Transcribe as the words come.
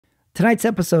Tonight's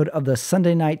episode of the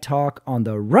Sunday Night Talk on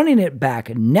the Running It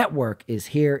Back Network is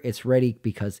here. It's ready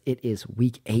because it is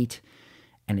week 8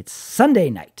 and it's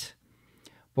Sunday night.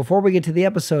 Before we get to the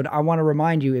episode, I want to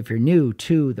remind you, if you're new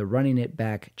to the Running It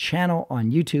Back channel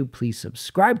on YouTube, please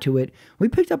subscribe to it. We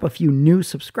picked up a few new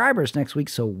subscribers next week,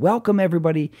 so welcome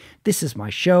everybody. This is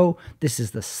my show. This is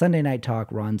the Sunday Night Talk,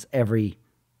 runs every,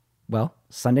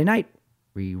 Sunday night.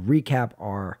 We recap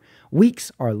our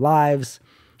weeks, our lives,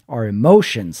 our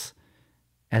emotions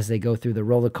as they go through the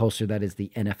roller coaster that is the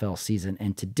NFL season.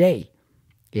 And today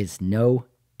is no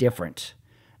different.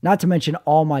 Not to mention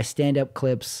all my stand-up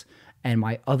clips and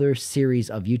my other series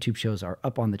of YouTube shows are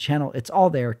up on the channel. It's all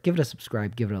there. Give it a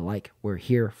subscribe. Give it a like. We're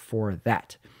here for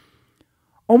that.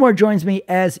 Omar joins me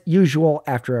as usual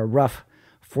after a rough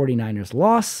 49ers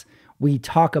loss. We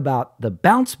talk about the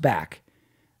bounce back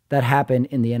that happened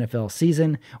in the NFL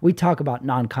season. We talk about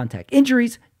non-contact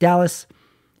injuries, Dallas,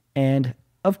 and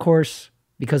of course,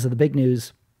 because of the big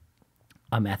news,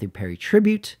 a Matthew Perry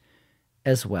tribute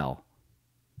as well.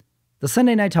 The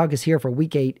Sunday Night Talk is here for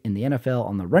week 8 in the NFL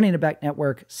on the Running It Back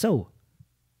Network. So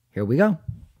here we go.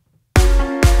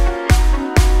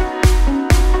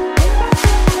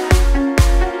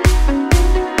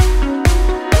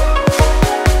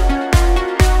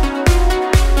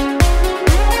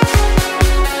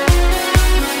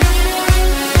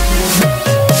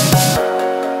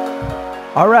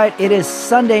 All right, it is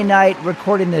Sunday night,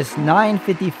 recording this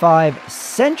 9:55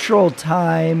 Central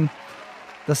Time.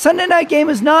 The Sunday night game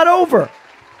is not over.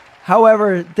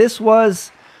 However, this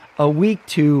was a week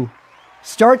to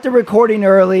start the recording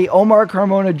early. Omar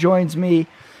Carmona joins me.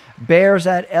 Bears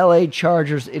at LA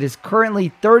Chargers. It is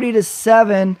currently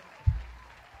 30-7.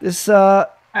 This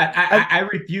I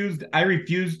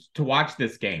refused to watch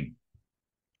this game.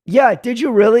 Yeah, did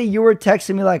you really? You were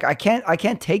texting me like, I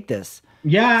can't take this.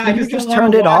 Yeah, I just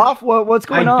turned it off. What's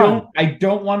going on? I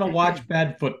don't want to watch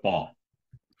bad football.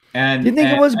 And do you think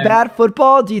it was bad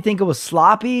football? Do you think it was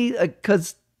sloppy?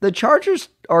 Because the Chargers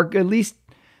are at least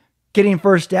getting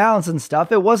first downs and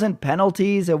stuff. It wasn't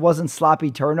penalties. It wasn't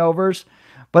sloppy turnovers.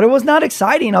 But it was not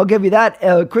exciting. I'll give you that.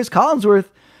 Chris Collinsworth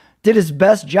did his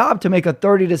best job to make a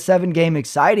 30-7 game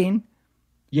exciting.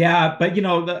 Yeah, but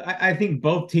I think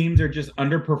both teams are just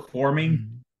underperforming.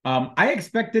 I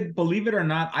expected, believe it or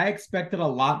not, I expected a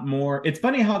lot more. It's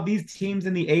funny how these teams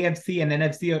in the AFC and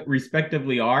NFC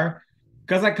respectively are,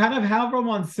 because I kind of have them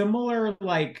on similar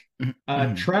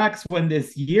tracks when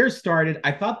this year started.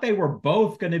 I thought they were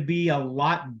both going to be a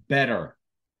lot better.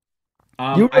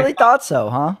 You really thought so,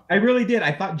 huh? I really did.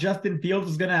 I thought Justin Fields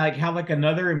was going to have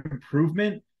another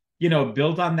improvement,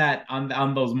 built on that,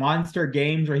 on those monster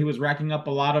games where he was racking up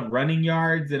a lot of running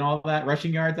yards and all that,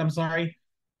 rushing yards, I'm sorry.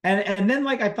 And then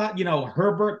I thought,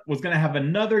 Herbert was going to have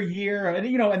another year and,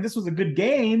 and this was a good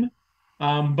game.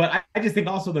 But I just think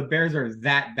also the Bears are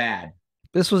that bad.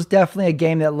 This was definitely a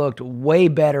game that looked way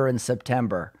better in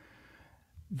September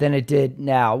than it did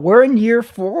now. We're in year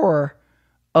 4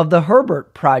 of the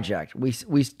Herbert project. We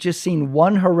just seen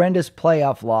one horrendous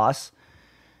playoff loss.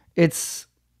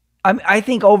 I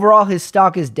think overall his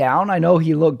stock is down. I know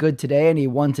he looked good today and he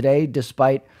won today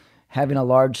despite having a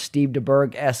large Steve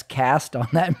DeBerg-esque cast on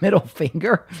that middle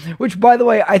finger, which, by the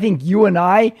way, I think you and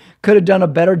I could have done a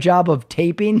better job of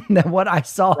taping than what I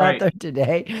saw out there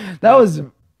today. That was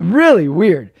really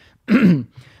weird, the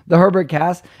Herbert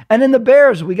cast. And in the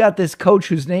Bears, we got this coach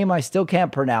whose name I still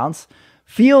can't pronounce.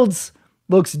 Fields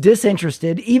looks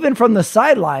disinterested, even from the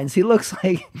sidelines. He looks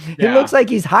like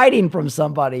he's hiding from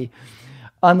somebody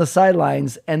on the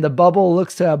sidelines, and the bubble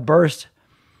looks to have burst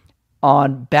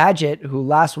on Badgett, who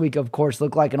last week, of course,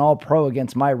 looked like an all-pro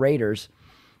against my Raiders,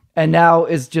 and now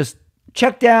is just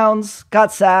checkdowns,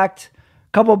 got sacked,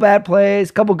 couple bad plays,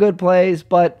 couple good plays,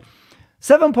 but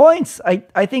 7 points.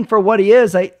 I think for what he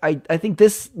is, I think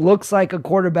this looks like a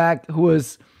quarterback who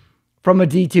was from a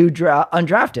D2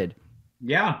 undrafted.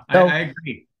 Yeah, so, I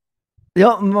agree.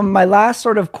 My last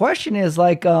sort of question is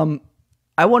I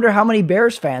wonder how many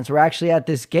Bears fans were actually at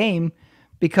this game,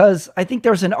 because I think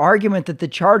there's an argument that the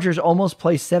Chargers almost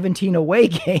play 17 away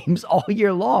games all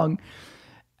year long.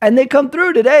 And they come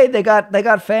through today. They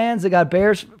got fans. They got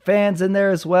Bears fans in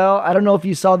there as well. I don't know if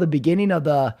you saw the beginning of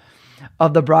the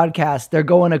broadcast. They're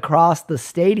going across the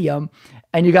stadium,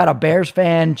 and you got a Bears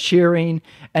fan cheering,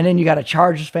 and then you got a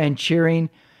Chargers fan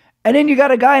cheering, and then you got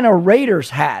a guy in a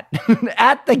Raiders hat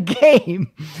at the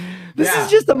game. This is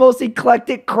just the most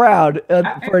eclectic crowd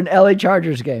for an LA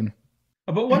Chargers game.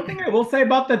 But one thing I will say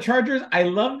about the Chargers, I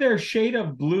love their shade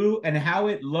of blue and how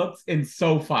it looks in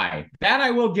SoFi. That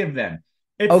I will give them.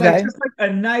 It's just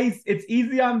a nice, it's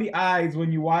easy on the eyes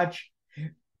when you watch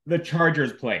the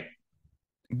Chargers play.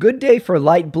 Good day for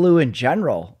light blue in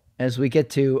general as we get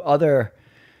to other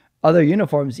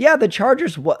uniforms. Yeah, the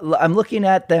Chargers, I'm looking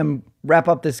at them wrap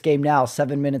up this game now,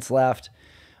 7 minutes left.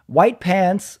 White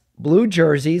pants, blue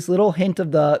jerseys, little hint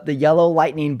of the yellow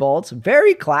lightning bolts.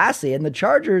 Very classy. And the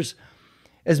Chargers,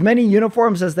 as many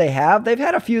uniforms as they've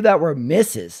had a few that were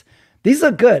misses. These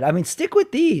look good. I mean, stick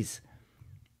with these. I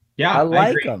Yeah, I like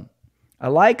agree. them. I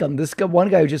like them. One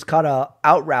guy who just caught a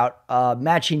out route,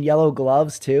 matching yellow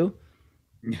gloves too.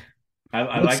 Looks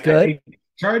I good. think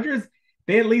Chargers,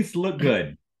 they at least look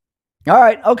good. All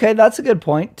right. Okay, that's a good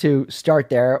point to start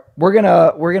there. We're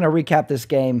gonna recap this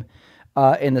game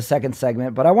in the second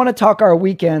segment, but I want to talk our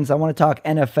weekends. I want to talk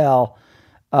NFL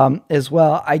as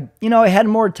well. I had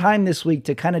more time this week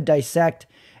to kind of dissect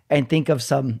and think of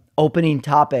some opening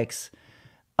topics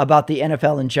about the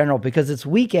NFL in general because it's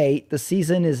week 8. The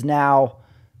season is now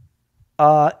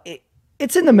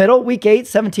it's in the middle. Week 8,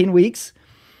 17 weeks,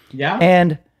 Yeah.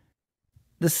 and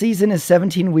the season is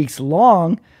 17 weeks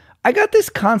long. I got this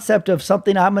concept of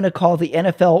something I'm going to call the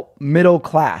NFL middle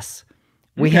class.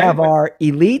 We Okay. have our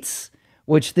elites,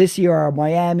 which this year are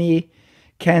Miami,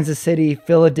 Kansas City,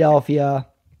 Philadelphia.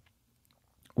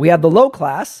 We have the low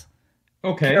class,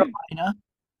 Okay. Carolina,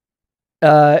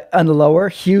 on the lower,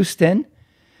 Houston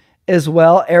as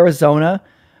well, Arizona.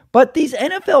 But these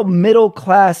NFL middle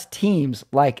class teams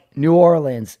like New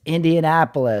Orleans,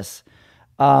 Indianapolis,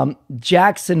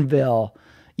 Jacksonville,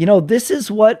 this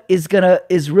is what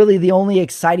is really the only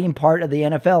exciting part of the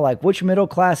NFL. Like which middle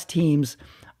class teams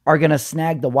are gonna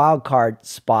snag the wild card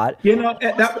spot.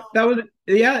 That was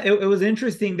yeah, it was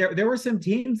interesting. There were some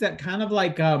teams that kind of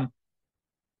like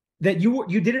that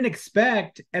you didn't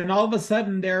expect, and all of a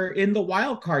sudden they're in the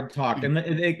wild card talk, and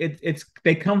it's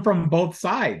they come from both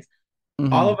sides.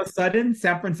 All Mhm. of a sudden,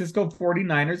 San Francisco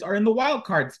 49ers are in the wild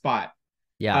card spot.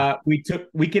 Yeah.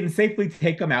 We can safely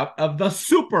take them out of the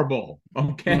Super Bowl.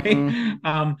 Okay. Mhm.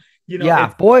 Um, Yeah.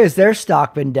 it's Boy, is their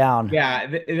stock been down. yeah,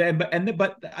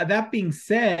 but that being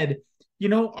said,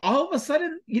 all of a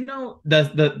sudden,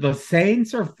 the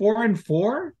Saints are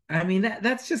 4-4. I mean,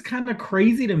 that's just kind of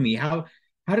crazy to me. How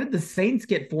did the Saints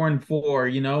get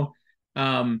 4-4?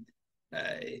 Um,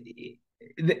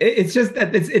 it's just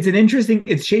that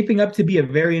it's shaping up to be a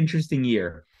very interesting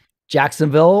year.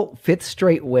 Jacksonville, fifth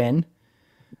straight win.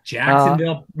 Uh,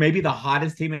 Jacksonville, maybe the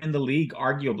hottest team in the league,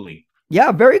 arguably.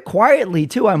 yeah, very quietly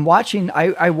too. I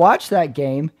watched that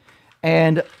game,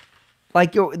 and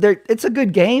like it's a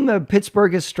good game.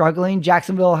 Pittsburgh is struggling.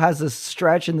 Jacksonville has a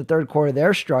stretch in the third quarter.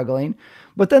 They're struggling,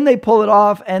 but then they pull it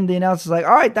off, and the announcer's like,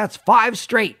 "All right, that's 5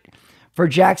 straight for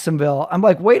Jacksonville." I'm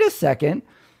like, "Wait a second,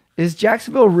 is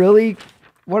Jacksonville really?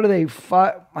 What are they?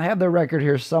 I have their record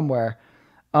here somewhere.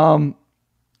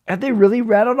 Have they really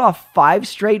rattled off 5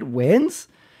 straight wins?"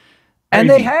 And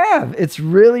they Crazy. have. It's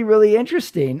really, really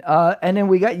interesting. And then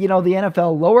we got, the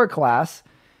NFL lower class,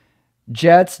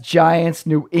 Jets, Giants,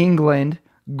 New England,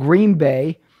 Green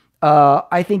Bay.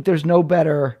 I think there's no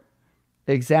better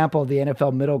example of the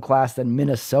NFL middle class than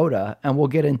Minnesota, and we'll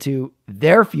get into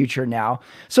their future now.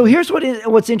 So here's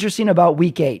what's interesting about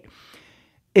Week 8.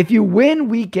 If you win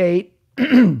Week 8,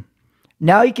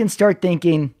 now you can start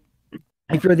thinking,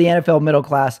 if you're the NFL middle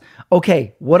class,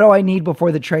 okay, what do I need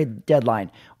before the trade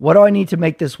deadline? What do I need to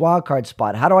make this wild card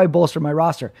spot? How do I bolster my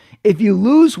roster? If you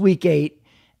lose Week 8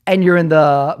 and you're in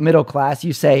the middle class,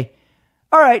 you say,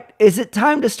 all right, is it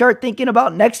time to start thinking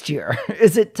about next year?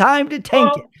 Is it time to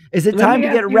tank it? Well, Is it let time me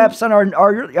to ask get you. reps on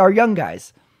our young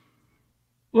guys?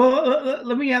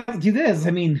 Let me ask you this.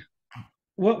 I mean,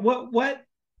 what?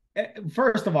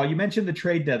 First of all, you mentioned the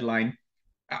trade deadline.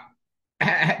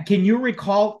 Can you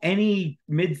recall any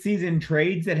midseason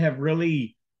trades that have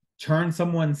really turned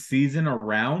someone's season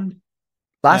around?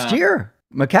 Last Uh, year,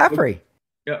 McCaffrey.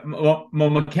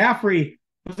 McCaffrey,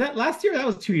 was that last year? That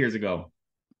was 2 years ago.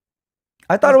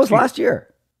 I That thought was it was 2 years. last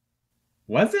year.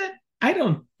 Was it? I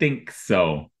don't think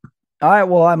so. All right,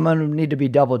 well, I'm going to need to be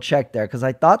double checked there because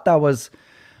I thought that was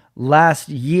last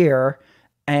year.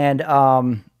 And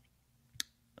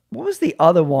what was the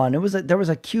other one? There was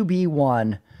a QB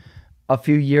one a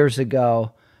few years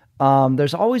ago.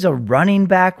 There's always a running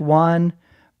back one,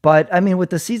 but I mean,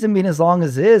 with the season being as long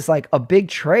as it is, like a big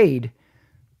trade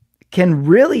can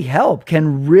really help,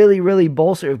 can really, really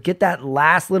bolster, get that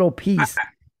last little I, piece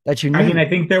that you I mean, need. I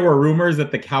think there were rumors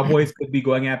that the Cowboys could be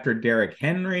going after Derrick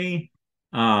Henry,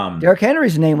 um, Derrick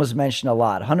Henry's name was mentioned a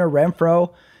lot. Hunter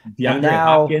Renfro, and DeAndre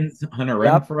now, Hopkins, Hunter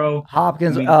yep, Renfro. I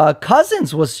Hopkins. mean,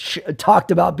 Cousins was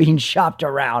talked about being shopped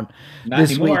around not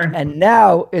this week, anymore. and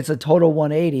now it's a total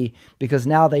 180 because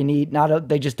now they need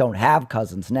they just don't have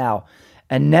Cousins now,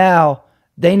 and now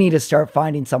they need to start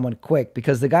finding someone quick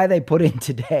because the guy they put in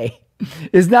today.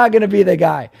 is not going to be the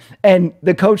guy. And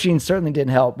the coaching certainly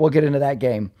didn't help. We'll get into that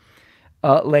game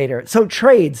later. So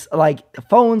trades, like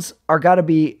phones have got to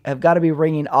be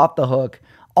ringing off the hook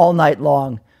all night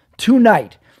long.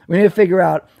 Tonight, we need to figure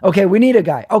out, okay, we need a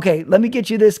guy. Okay, let me get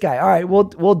you this guy. All right,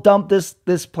 we'll dump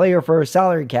this player for a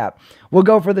salary cap. We'll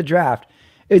go for the draft.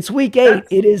 It's week 8.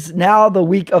 It is now the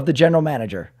week of the general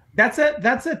manager. That's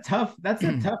a tough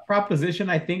proposition,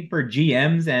 I think, for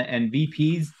GMs and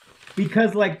VPs,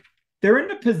 because like they're in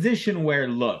a position where,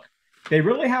 look, they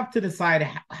really have to decide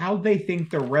how they think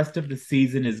the rest of the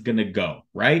season is going to go,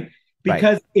 right?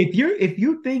 Because if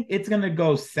you think it's going to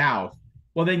go south,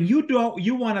 well, then you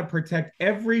want to protect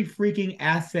every freaking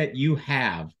asset you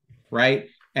have, right?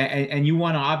 And you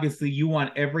want to, obviously, you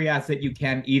want every asset you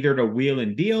can either to wheel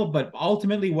and deal, but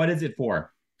ultimately, what is it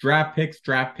for? Draft picks,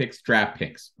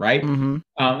 right? Mm-hmm.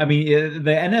 I mean,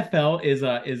 the NFL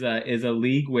is a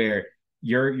league where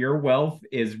your wealth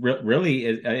is really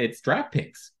it's draft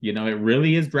picks. You know, it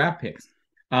really is draft picks.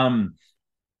 And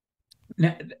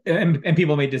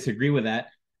people may disagree with that.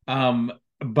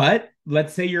 But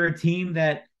let's say you're a team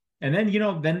that, and then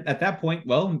then at that point,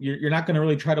 well, you're not going to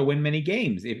really try to win many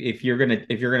games if you're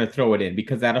gonna throw it in,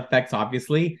 because that affects,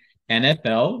 obviously,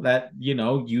 NFL, that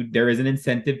there is an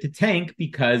incentive to tank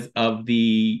because of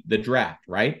the draft,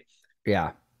 right?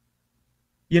 Yeah.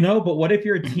 But what if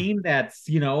you're a team that's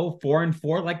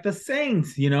 4-4, like the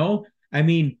Saints? I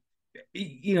mean,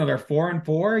 they're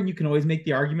 4-4, and you can always make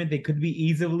the argument they could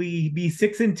easily be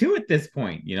 6-2 at this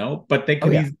point, but they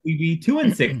could easily be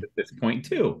 2-6 at this point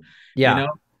too. Yeah.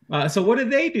 So what do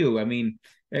they do? I mean,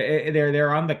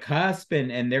 they're on the cusp,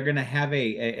 and they're going to have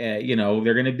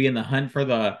they're going to be in the hunt for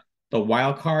the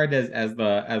wild card as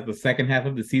the second half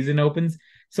of the season opens.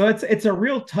 So it's a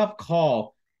real tough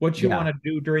call what you want to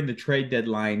do during the trade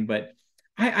deadline, but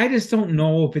I just don't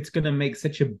know if it's going to make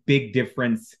such a big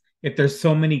difference if there's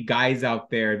so many guys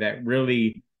out there that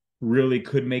really, really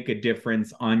could make a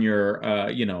difference on your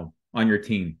on your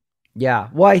team. Yeah.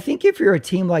 Well, I think if you're a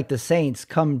team like the Saints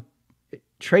come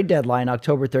trade deadline,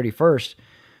 October 31st,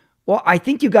 well, I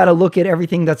think you got to look at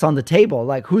everything that's on the table.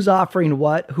 Like, who's offering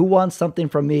what, who wants something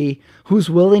from me, who's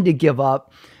willing to give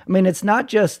up. I mean, it's not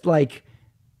just like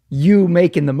you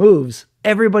making the moves.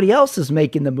 Everybody else is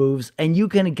making the moves, and you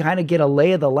can kind of get a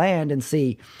lay of the land and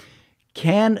see,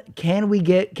 can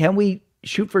we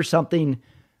shoot for something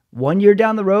 1 year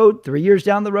down the road, 3 years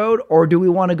down the road, or do we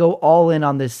want to go all in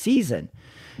on this season?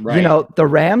 Right. The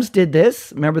Rams did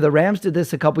this. Remember, the Rams did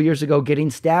this a couple years ago, getting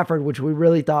Stafford, which we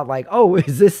really thought like, oh,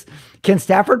 can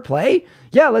Stafford play?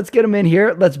 Yeah, let's get him in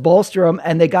here. Let's bolster him.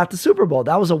 And they got the Super Bowl.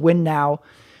 That was a win now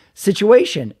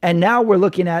situation. And now we're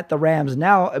looking at the Rams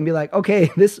now and be like, okay,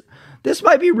 this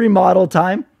might be remodel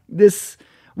time.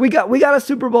 We got a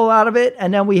Super Bowl out of it.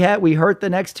 And then we hurt the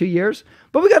next 2 years,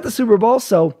 but we got the Super Bowl.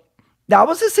 So that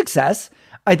was a success,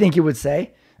 I think you would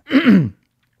say.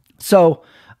 So,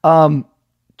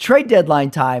 trade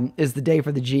deadline time is the day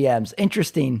for the GMs.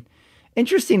 Interesting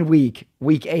week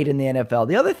 8 in the NFL.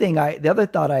 The other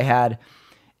thought I had,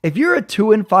 if you're a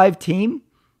 2-5 team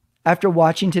after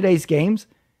watching today's games,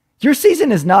 your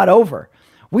season is not over.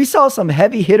 We saw some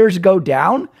heavy hitters go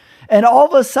down, and all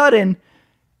of a sudden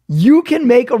you can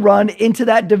make a run into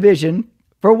that division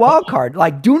for a wild card.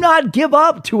 Like, do not give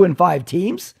up 2-5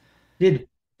 teams. Did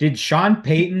Sean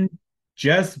Payton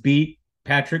just beat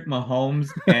Patrick Mahomes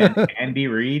and Andy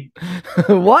Reid?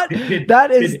 What? That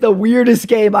is the weirdest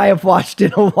game I have watched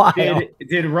in a while.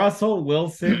 Did Russell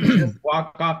Wilson just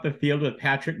walk off the field with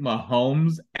Patrick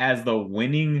Mahomes as the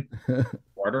winning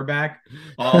quarterback?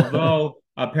 Although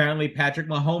apparently Patrick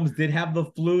Mahomes did have the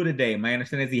flu today. My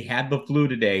understanding is he had the flu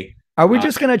today. Are we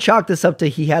just going to chalk this up to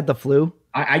he had the flu?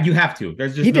 You have to.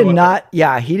 There's just he did not.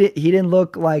 Yeah, he didn't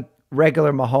look like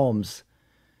regular Mahomes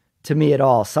to me at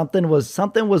all. Something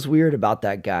was weird about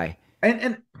that guy.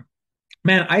 And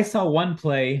man, I saw one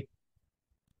play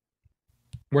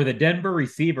where the Denver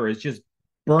receiver is just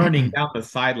burning down the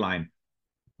sideline.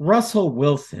 Russell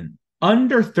Wilson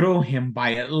underthrew him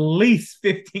by at least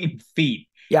 15 feet.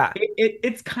 Yeah.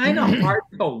 It's kind of hard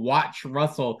to watch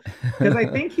Russell, because I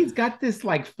think he's got this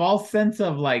like false sense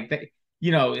of like that,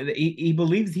 he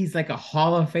believes he's like a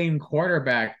Hall of Fame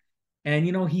quarterback. And,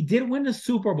 he did win the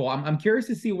Super Bowl. I'm curious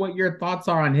to see what your thoughts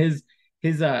are on his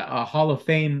Hall of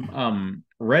Fame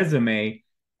resume.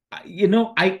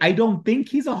 I don't think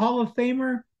he's a Hall of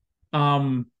Famer.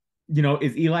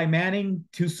 Is Eli Manning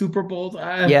 2 Super Bowls?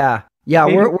 Yeah.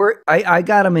 I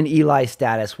got him in Eli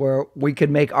status where we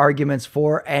could make arguments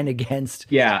for and against.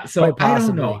 Yeah. So I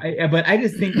don't know. But I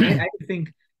just think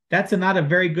that's not a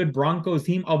very good Broncos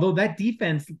team. Although that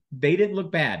defense, they didn't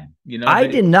look bad. I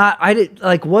did not. I did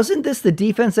like. Wasn't this the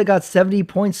defense that got 70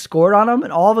 points scored on them,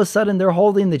 and all of a sudden they're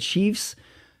holding the Chiefs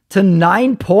to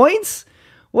 9 points?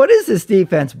 What is this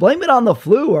defense? Blame it on the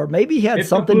flu, or maybe he had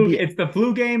something. It's the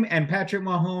flu game, and Patrick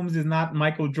Mahomes is not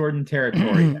Michael Jordan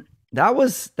territory. That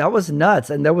was nuts,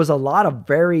 and there was a lot of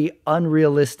very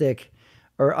unrealistic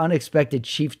or unexpected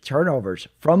Chiefs turnovers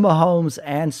from Mahomes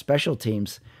and special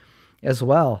teams as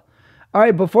well. All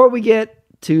right, before we get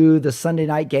to the Sunday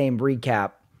night game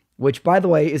recap, which by the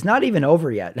way is not even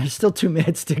over yet. There's still 2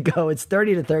 minutes to go. It's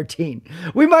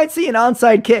 30-13. We might see an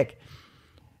onside kick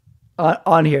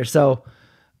on here, so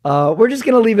we're just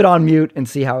gonna leave it on mute and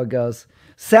see how it goes.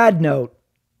 Sad note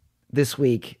this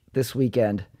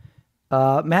weekend.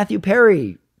 Matthew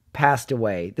Perry passed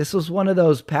away. This was one of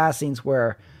those passings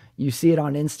where you see it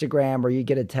on Instagram or you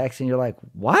get a text and you're like,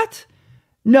 what?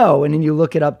 No. And then you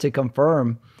look it up to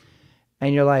confirm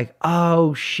and you're like,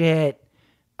 oh shit.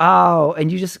 Oh,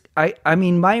 and you just, I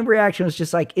mean, my reaction was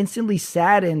just like instantly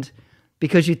saddened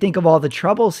because you think of all the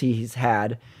troubles he's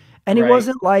had. And it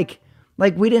wasn't like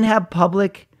we didn't have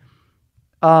public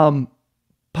problems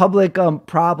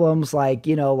like,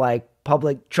 like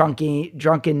public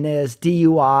drunkenness,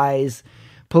 DUIs,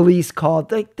 police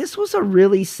called. Like this was a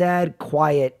really sad,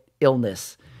 quiet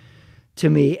illness to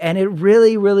me. And it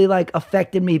really, really like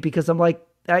affected me because I'm like,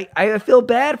 I feel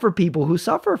bad for people who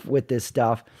suffer with this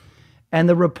stuff. And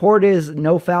the report is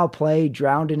no foul play,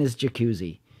 drowned in his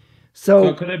jacuzzi. So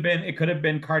it could have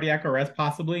been cardiac arrest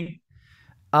possibly.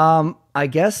 I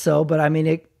guess so, but I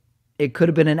mean it could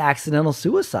have been an accidental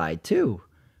suicide too.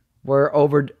 Were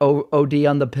OD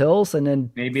on the pills and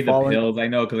then maybe the pills. I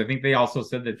know, because I think they also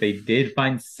said that they did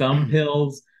find some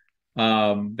pills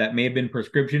that may have been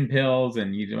prescription pills,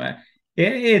 and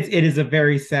it is a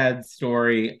very sad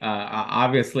story.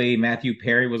 Obviously, Matthew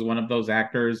Perry was one of those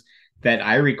actors that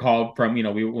I recall from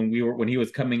when he was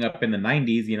coming up in the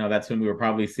 90s. That's when we were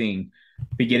probably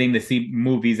beginning to see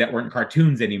movies that weren't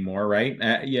cartoons anymore, right?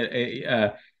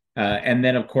 And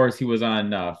then of course he was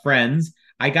on Friends.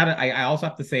 I also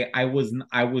have to say I was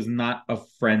not a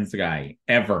Friends guy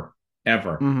ever.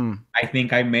 Mm-hmm. I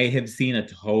think I may have seen a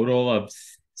total of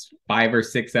 5 or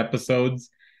 6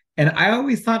 episodes, and I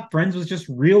always thought Friends was just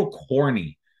real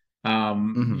corny.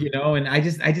 And I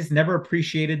just never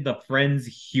appreciated the Friends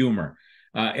humor.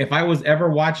 If I was ever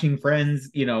watching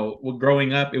Friends,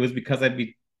 growing up, it was because I'd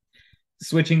be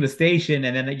switching the station,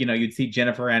 and then you'd see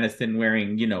Jennifer Aniston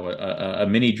wearing a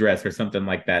mini dress or something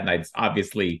like that, and I'd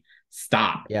obviously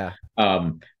stop. Yeah.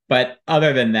 But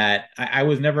other than that, I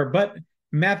was never. But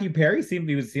Matthew Perry seemed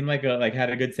like had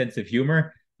a good sense of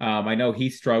humor. I know he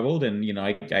struggled, and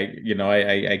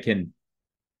I can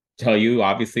tell you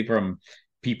obviously from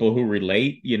people who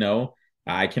relate.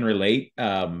 I can relate.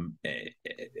 But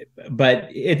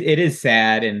it is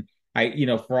sad, and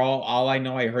for all I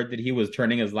know, I heard that he was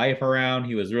turning his life around.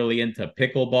 He was really into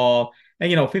pickleball,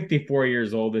 and 54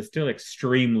 years old is still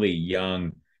extremely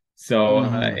young. So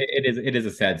it is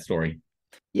a sad story.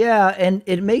 Yeah, and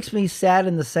it makes me sad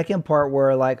in the second part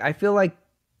where like I feel like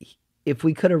if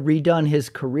we could have redone his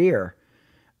career,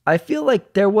 I feel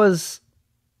like there was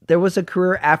a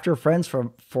career after Friends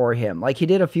for him. Like he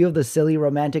did a few of the silly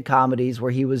romantic comedies where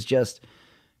he was just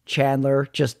Chandler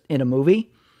just in a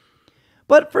movie.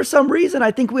 But for some reason,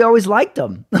 I think we always liked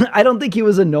him. I don't think he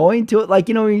was annoying to it. Like,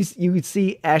 you would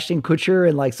see Ashton Kutcher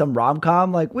in like some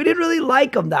rom-com. Like, we didn't really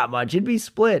like him that much. It'd be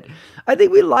split. I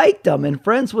think we liked him. And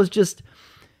Friends was just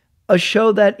a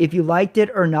show that if you liked it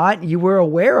or not, you were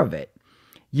aware of it.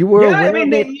 You were aware of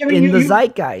it in the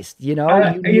zeitgeist. You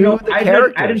knew the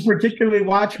characters. I didn't particularly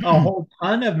watch a whole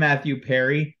ton of Matthew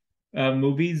Perry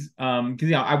movies.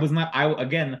 Because I was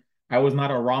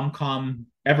not a rom-com,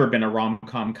 ever been a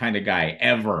rom-com kind of guy,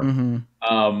 ever.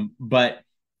 Mm-hmm. But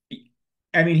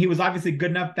I mean, he was obviously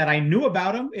good enough that I knew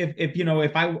about him.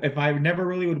 If I never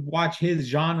really would watch his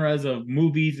genres of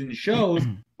movies and shows,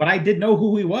 but I did know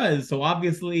who he was. So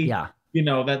obviously, yeah,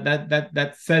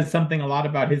 that says something a lot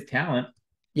about his talent.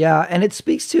 Yeah, and it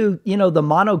speaks to, the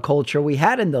monoculture we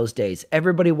had in those days.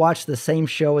 Everybody watched the same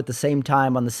show at the same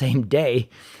time on the same day,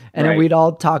 and then we'd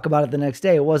all talk about it the next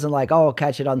day. It wasn't like, oh, I'll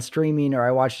catch it on streaming, or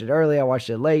I watched it early, I watched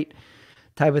it late,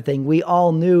 type of thing. We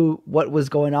all knew what was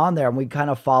going on there, and we kind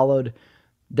of followed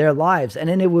their lives. And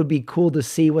then it would be cool to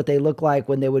see what they look like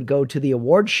when they would go to the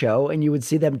award show, and you would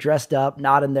see them dressed up,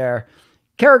 not in their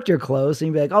character clothes, and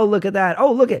you'd be like, oh, look at that.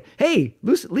 Oh, look at, hey,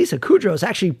 Lisa Kudrow is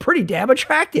actually pretty damn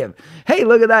attractive. Hey,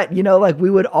 look at that. Like we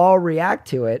would all react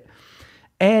to it.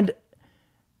 And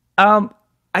I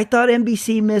thought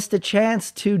NBC missed a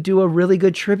chance to do a really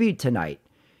good tribute tonight.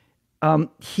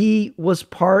 He was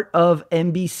part of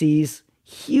NBC's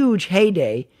huge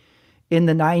heyday in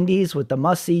the 90s with the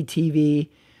must-see TV.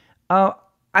 Uh,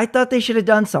 I thought they should have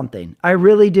done something. I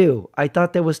really do. I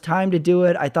thought there was time to do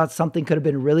it. I thought something could have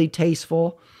been really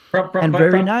tasteful and But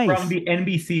very from nice. the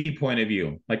NBC point of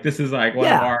view, like this is like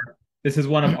Yeah, this is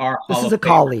one of our this Hall is of a Famers.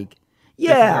 colleague. This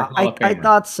is our Yeah, Hall I, of I Famer.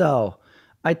 thought so.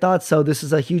 I thought so. This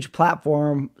is a huge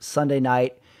platform Sunday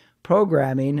night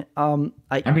programming. I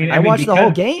I mean, watched the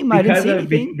whole game. I didn't see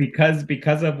anything.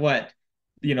 because of what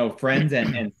Friends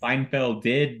and Seinfeld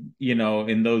did,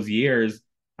 in those years.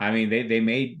 I mean,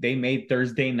 they made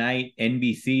Thursday night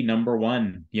NBC number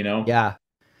one. Yeah,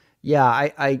 yeah.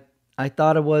 I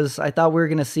thought it was. I thought we were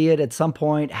going to see it at some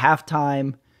point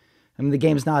halftime. I mean, the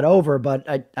game's not over, but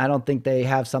I don't think they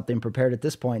have something prepared at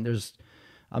this point. There's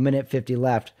a minute 50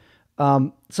 left.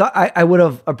 So I would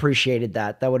have appreciated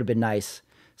that. That would have been nice.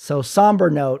 So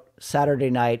somber note, Saturday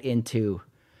night into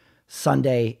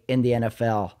Sunday in the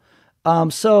NFL. Well,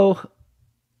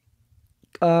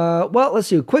 let's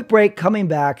do a quick break. Coming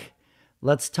back,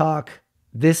 let's talk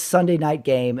this Sunday night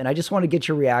game. And I just want to get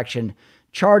your reaction.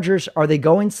 Chargers, are they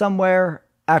going somewhere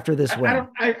after this I win? don't.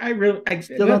 I really.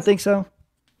 Still don't think so?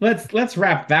 Let's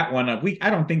wrap that one up. I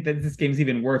don't think that this game's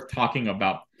even worth talking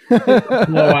about. It's a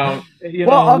blowout.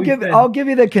 Well, I'll Said, give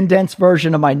you the condensed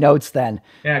version of my notes then.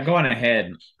 yeah, go on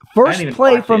ahead. I First didn't even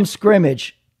play watch from it.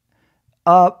 scrimmage.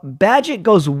 Badgett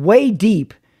goes way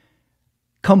deep,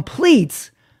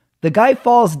 completes. The guy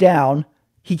falls down.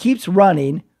 He keeps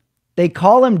running. They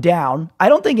call him down. I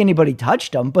don't think anybody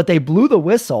touched him, but they blew the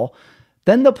whistle.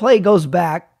 Then the play goes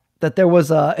back that there was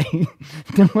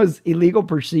there was illegal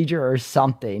procedure or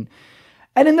something.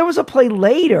 And then there was a play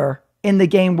later in the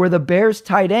game where the Bears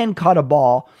tight end caught a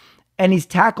ball and he's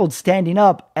tackled standing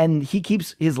up and he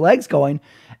keeps his legs going.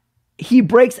 He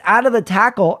breaks out of the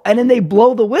tackle and then they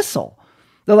blow the whistle.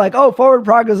 They're like, "Oh, forward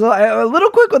progress a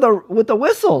little quick with the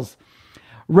whistles."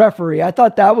 Referee, I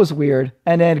thought that was weird.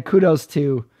 And then kudos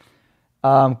to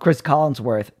Chris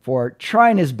Collinsworth for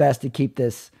trying his best to keep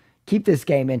this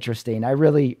game interesting. I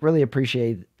really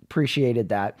appreciated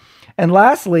that. And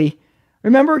lastly,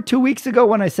 remember 2 weeks ago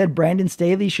when I said Brandon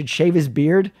Staley should shave his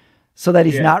beard so that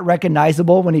he's not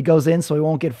recognizable when he goes in so he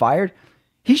won't get fired?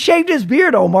 He shaved his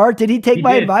beard, Omar. Did he take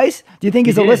my advice? Do you think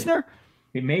he's a listener?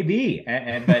 It may be,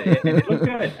 but it looked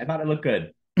good. I thought it looked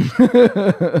good.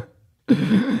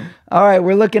 All right,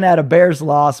 we're looking at a Bears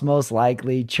loss most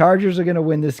likely. Chargers are going to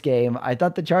win this game. I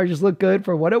thought the Chargers looked good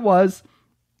for what it was.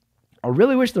 I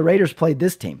really wish the Raiders played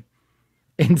this team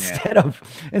instead of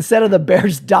the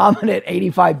Bears dominant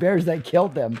 85 Bears that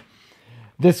killed them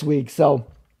this week. So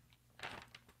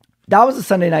that was a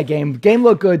Sunday night game. Game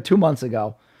looked good 2 months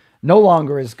ago. No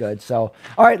longer is good. So,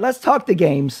 all right, let's talk the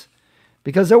games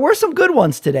because there were some good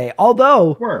ones today.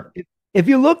 Although, if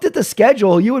you looked at the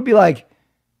schedule, you would be like,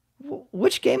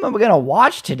 which game am I going to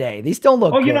watch today? These don't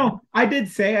look good. I did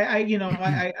say,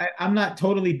 I'm not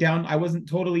totally down. I wasn't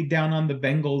totally down on the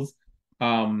Bengals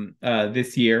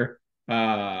this year.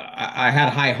 I had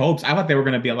high hopes. I thought they were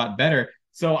going to be a lot better.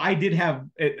 So I did have,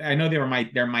 I know they're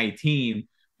my team,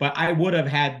 but I would have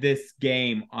had this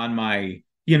game on my,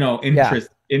 interest.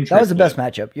 That was the best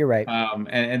matchup. You're right.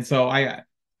 And so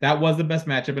that was the best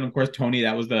matchup. And of course,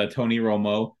 that was the Tony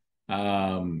Romo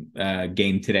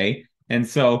game today. And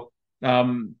so, let's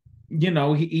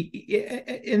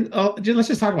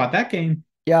just talk about that game.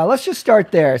 Yeah, let's just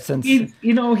start there since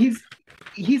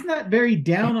he's not very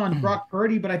down on Brock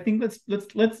Purdy, but I think let's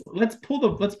put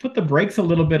the brakes a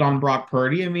little bit on Brock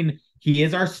Purdy. I mean, he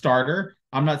is our starter.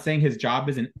 I'm not saying his job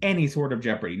is in any sort of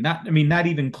jeopardy. Not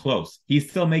even close. He's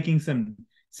still making some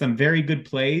very good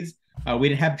plays. We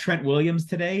didn't have Trent Williams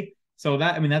today, so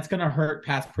that's going to hurt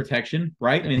pass protection,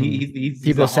 right? I mean, he's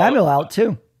Deebo Samuel out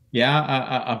too.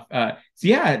 Yeah. So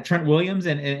yeah, Trent Williams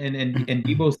and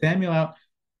Deebo Samuel out.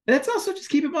 Let's also just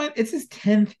keep in mind it's his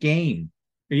 10th game,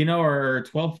 or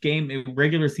 12th game,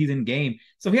 regular season game.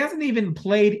 So he hasn't even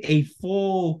played a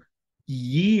full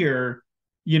year,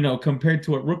 compared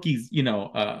to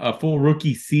a full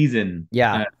rookie season,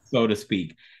 so to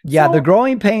speak. Yeah, so, the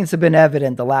growing pains have been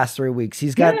evident the last 3 weeks.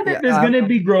 He's got there's going to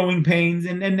be growing pains,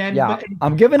 and then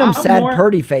I'm giving him sad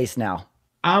Purdy face now.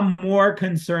 I'm more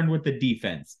concerned with the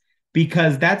defense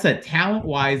because that's a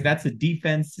talent-wise, that's a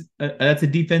defensive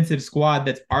squad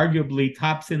that's arguably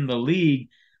tops in the league.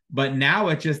 But now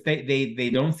it's just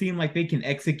they don't seem like they can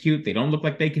execute. They don't look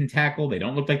like they can tackle. They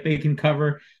don't look like they can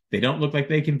cover. They don't look like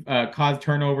they can cause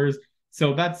turnovers.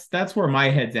 So that's where my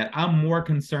head's at. I'm more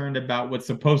concerned about what's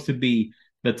supposed to be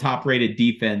the top-rated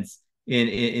defense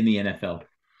in the NFL.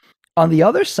 On the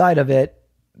other side of it,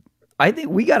 I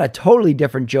think we got a totally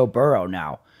different Joe Burrow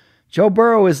now. Joe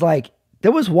Burrow is like,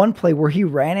 there was one play where he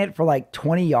ran it for like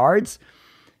 20 yards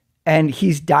and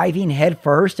he's diving head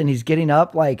first and he's getting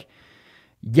up like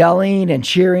yelling and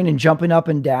cheering and jumping up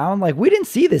and down. Like we didn't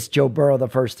see this Joe Burrow the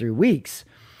first 3 weeks.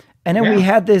 And then we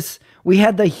had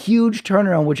the huge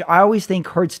turnaround, which I always think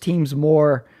hurts teams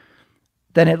more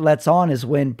than it lets on, is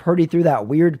when Purdy threw that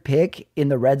weird pick in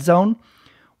the red zone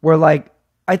where like,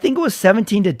 I think it was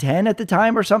 17-10 at the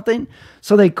time or something.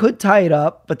 So they could tie it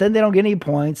up, but then they don't get any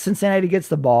points. Cincinnati gets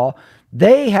the ball.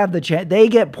 They have the chance. They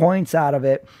get points out of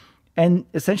it. And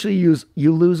essentially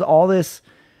you lose all this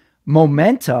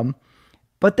momentum.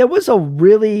 But there was a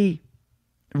really,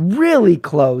 really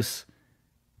close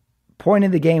point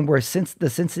in the game where since the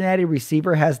Cincinnati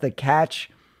receiver has the catch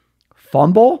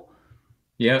fumble,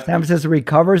 San Francisco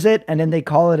recovers it, and then they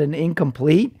call it an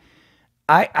incomplete.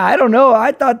 I don't know.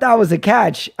 I thought that was a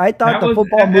catch. I thought the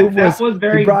football move was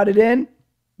very, he brought it in.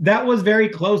 That was very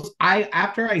close.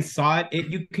 After I saw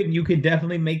it, you could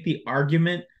definitely make the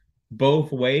argument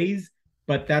both ways,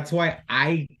 but that's why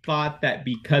I thought that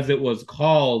because it was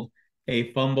called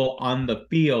a fumble on the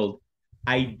field,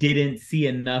 I didn't see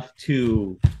enough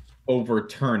to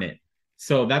overturn it.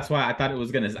 So that's why I thought it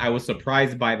was I was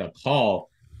surprised by the call,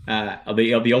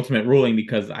 the ultimate ruling,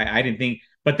 because I didn't think.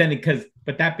 But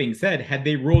that being said, had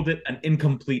they ruled it an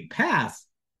incomplete pass,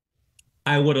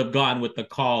 I would have gone with the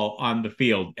call on the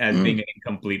field as being an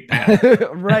incomplete pass.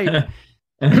 Right.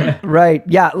 Right.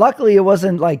 Yeah. Luckily, it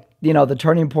wasn't like, the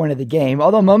turning point of the game,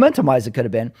 although momentum-wise it could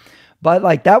have been. But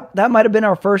like that might have been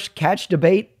our first catch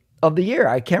debate of the year.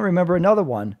 I can't remember another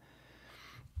one.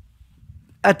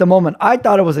 At the moment, I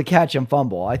thought it was a catch and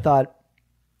fumble. I thought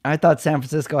San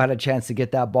Francisco had a chance to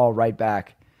get that ball right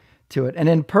back to it. And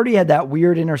then Purdy had that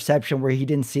weird interception where he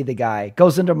didn't see the guy.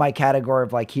 Goes into my category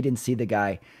of like he didn't see the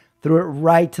guy. Threw it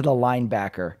right to the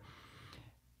linebacker.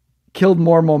 Killed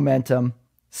more momentum.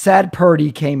 Sad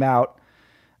Purdy came out.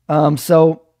 And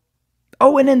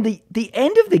then the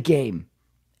end of the game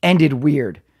ended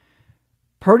weird.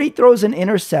 Purdy throws an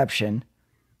interception.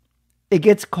 It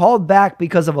gets called back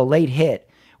because of a late hit,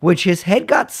 which his head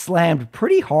got slammed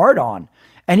pretty hard on.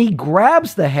 And he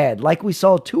grabs the head like we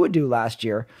saw Tua do last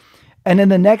year. And in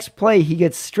the next play, he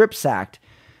gets strip sacked.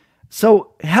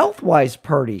 So health-wise,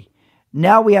 Purdy,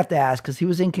 now we have to ask, because he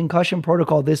was in concussion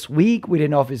protocol this week. We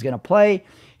didn't know if he's going to play.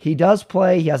 He does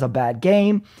play. He has a bad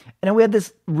game. And then we had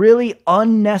this really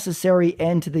unnecessary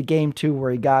end to the game, too, where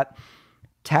he got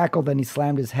tackled and he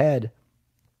slammed his head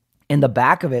in the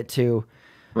back of it, too.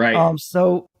 Right.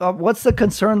 What's the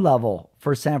concern level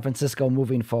for San Francisco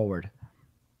moving forward?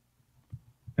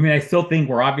 I mean, I still think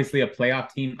we're obviously a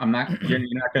playoff team. You're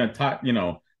not going to talk,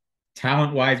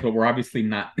 talent-wise, but we're obviously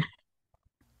not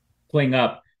playing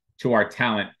up to our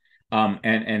talent.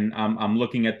 And I'm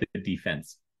looking at the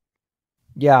defense.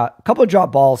 Yeah, a couple of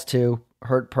drop balls too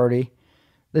hurt Purdy.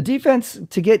 The defense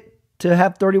to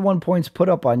have 31 points put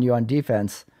up on you on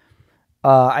defense,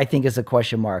 I think is a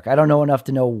question mark. I don't know enough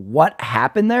to know what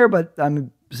happened there, but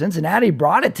Cincinnati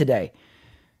brought it today.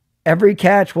 Every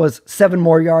catch was 7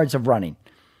 more yards of running.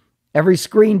 Every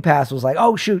screen pass was like,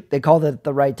 oh shoot, they called it at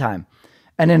the right time.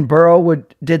 And then Burrow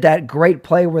did that great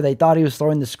play where they thought he was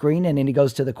throwing the screen, and then he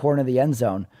goes to the corner of the end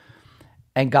zone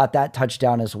and got that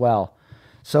touchdown as well.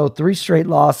 So 3 straight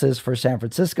losses for San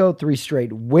Francisco, 3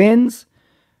 straight wins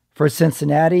for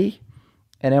Cincinnati.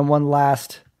 And then one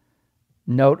last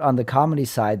note on the comedy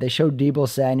side. They showed Deebo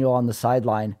Samuel on the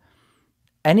sideline,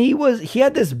 and he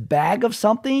had this bag of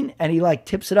something, and he like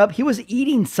tips it up. He was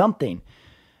eating something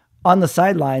on the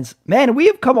sidelines. Man, we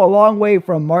have come a long way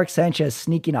from Mark Sanchez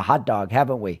sneaking a hot dog,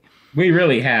 haven't we? We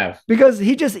really have. Because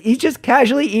he's just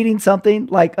casually eating something.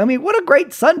 Like, I mean, what a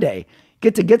great Sunday.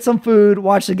 Get some food,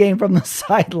 watch the game from the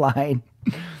sideline.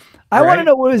 I want to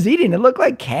know what he was eating. It looked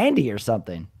like candy or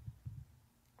something.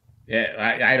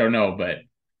 Yeah, I don't know, but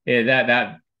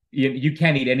you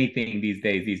can't eat anything these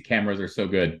days. These cameras are so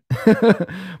good.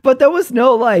 But there was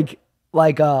no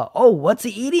what's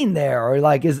he eating there? Or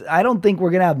I don't think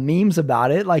we're going to have memes about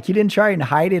it. Like, he didn't try and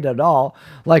hide it at all,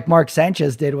 like Mark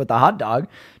Sanchez did with the hot dog.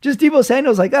 Just Deebo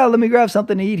Samuel's like, oh, let me grab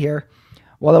something to eat here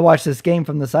while I watch this game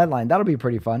from the sideline. That'll be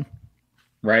pretty fun.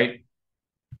 Right.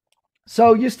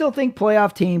 So you still think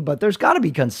playoff team, but there's got to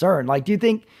be concern. Like,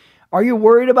 are you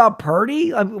worried about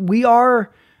Purdy? We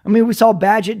are. I mean, we saw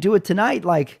Badgett do it tonight.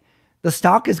 Like, the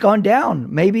stock has gone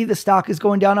down. Maybe the stock is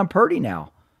going down on Purdy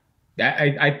now.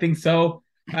 I think so.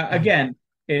 Again,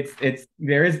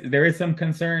 there is some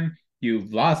concern.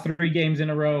 You've lost 3 games in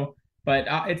a row, but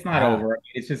it's not over.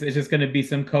 It's just going to be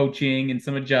some coaching and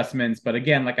some adjustments. But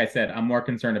again, like I said, I'm more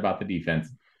concerned about the defense.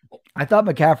 I thought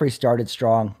McCaffrey started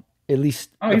strong. at least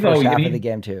Oh, the he's first always. I half of the mean,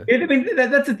 game too.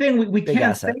 that's the thing. We Big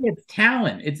can't say asset. it's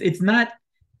talent.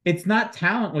 It's not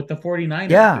talent with the 49ers.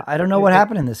 Yeah, I don't know what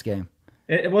happened in this game.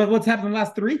 What's happened in the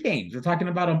last three games? We're talking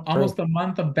about True. almost a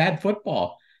month of bad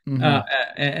football. Hmm.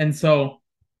 And so,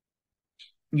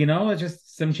 it's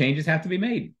just some changes have to be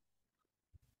made.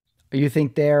 You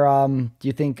think do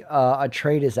you think a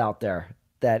trade is out there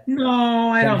that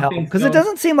No, I can don't help? think Because it so.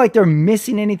 doesn't seem like they're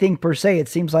missing anything per se. It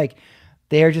seems like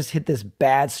they're just hit this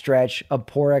bad stretch of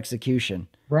poor execution.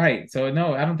 Right. So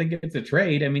no, I don't think it's a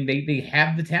trade. I mean, they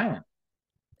have the talent.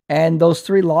 And those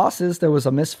three losses, there was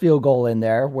a missed field goal in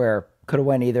there where could have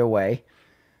went either way.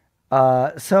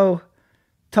 So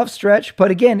tough stretch,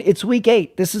 but again, it's week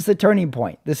 8. This is the turning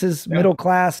point. This is Yeah. middle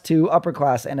class to upper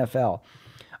class NFL.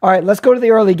 All right, let's go to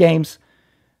the early games.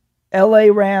 LA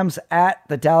Rams at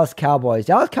the Dallas Cowboys.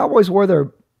 Dallas Cowboys wore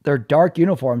their dark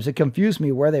uniforms. It confused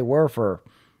me where they were for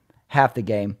half the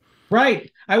game.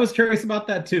 Right. I was curious about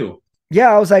that too.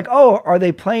 Yeah, I was like, oh, are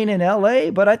they playing in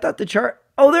LA? But I thought the chart,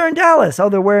 oh, they're in Dallas. Oh,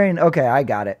 they're wearing, okay, I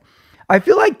got it. I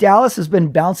feel like Dallas has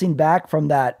been bouncing back from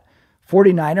that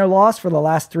 49er loss for the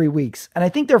last 3 weeks. And I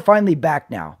think they're finally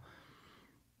back now.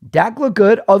 Dak looked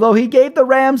good, although he gave the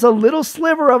Rams a little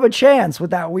sliver of a chance with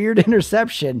that weird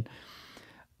interception.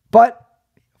 But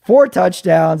 4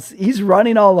 touchdowns. He's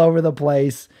running all over the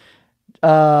place.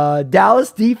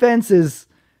 Dallas defense is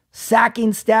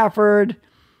sacking Stafford.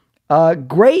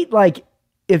 Great. Like,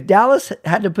 if Dallas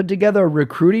had to put together a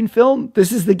recruiting film,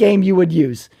 this is the game you would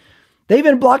use. They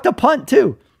even blocked a punt,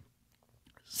 too.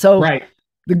 So, Right.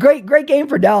 the great game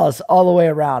for Dallas all the way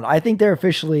around. I think they're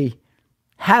officially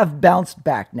have bounced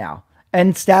back now.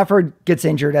 And Stafford gets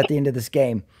injured at the end of this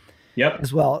game Yep.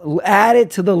 as well. Add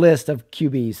it to the list of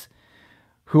QBs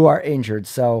who are injured.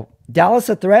 So Dallas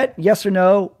a threat? Yes or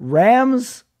no?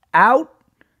 Rams out?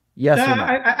 Yes or no?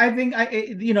 I think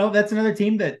that's another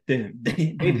team that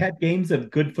they've had games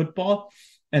of good football,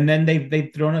 and then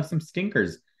they've thrown up some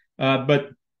stinkers. But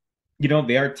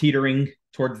they are teetering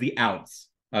towards the outs.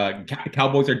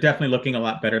 Cowboys are definitely looking a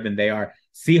lot better than they are.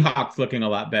 Seahawks looking a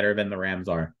lot better than the Rams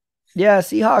are. Yeah,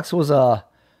 Seahawks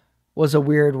was a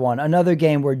weird one. Another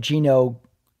game where Geno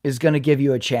is going to give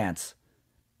you a chance.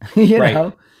 you Right.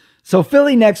 know? So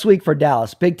Philly next week for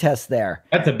Dallas. Big test there.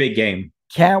 That's a big game.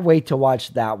 Can't wait to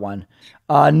watch that one.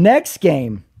 Next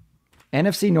game,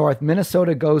 NFC North.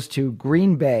 Minnesota goes to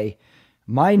Green Bay.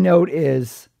 My note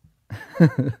is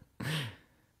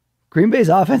Green Bay's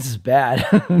offense is bad.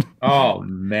 Oh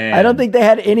man. I don't think they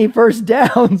had any first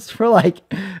downs for like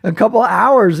a couple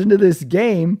hours into this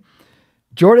game.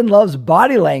 Jordan Love's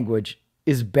body language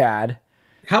is bad.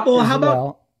 How about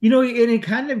well. and it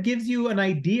kind of gives you an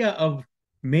idea of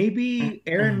maybe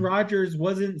Aaron Rodgers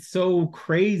wasn't so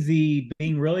crazy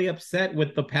being really upset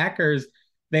with the Packers.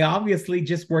 They obviously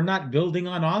just were not building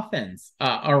on offense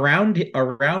around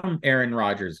Aaron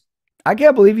Rodgers. I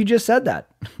can't believe you just said that.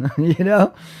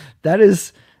 That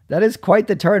is quite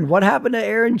the turn. What happened to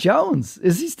Aaron Jones?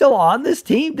 Is he still on this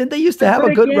team? Did they used to have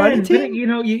a good running team?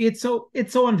 It's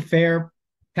so unfair,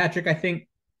 Patrick. I think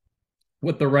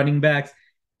with the running backs,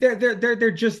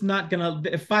 they're just not gonna.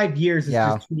 5 years is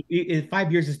Yeah. just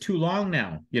 5 years is too long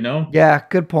now. Yeah,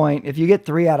 good point. If you get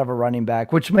 3 out of a running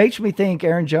back, which makes me think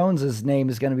Aaron Jones's name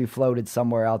is going to be floated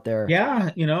somewhere out there.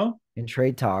 Yeah, in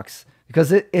trade talks,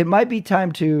 because it might be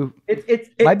time to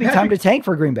Patrick, time to tank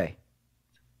for Green Bay.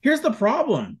 Here's the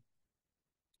problem.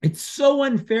 It's so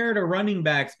unfair to running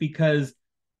backs because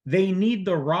they need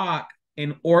the rock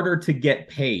in order to get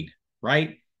paid,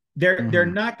 right? They're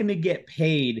not going to get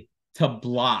paid to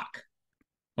block.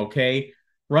 Okay?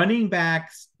 Running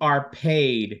backs are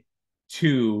paid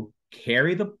to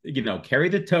carry the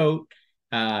tote,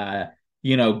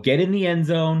 get in the end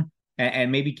zone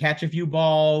and maybe catch a few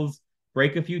balls,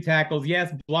 break a few tackles.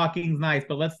 Yes, blocking's nice,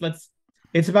 but let's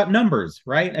it's about numbers,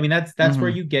 right? I mean, that's where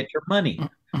you get your money.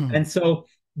 And so,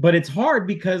 but it's hard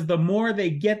because the more they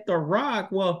get the rock,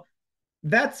 well,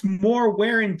 that's more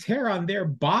wear and tear on their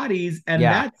bodies,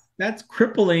 and that's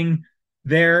crippling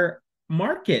their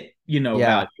market,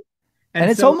 value. And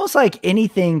it's almost like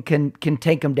anything can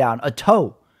take them down. A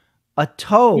toe.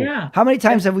 Yeah. How many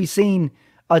times have we seen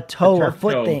a foot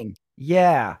toe thing?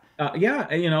 Yeah.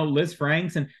 Liz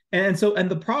Franks and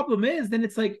the problem is then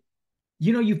it's like,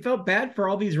 you felt bad for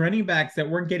all these running backs that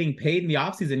weren't getting paid in the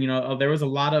offseason. There was a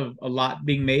lot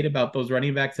being made about those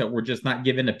running backs that were just not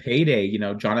given a payday.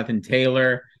 Jonathan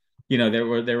Taylor, there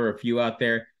were a few out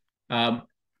there.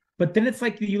 But then it's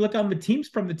like you look on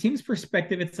from the team's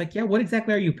perspective, it's like, yeah, what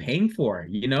exactly are you paying for?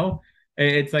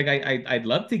 It's like I'd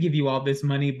love to give you all this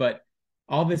money, but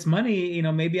all this money,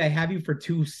 maybe I have you for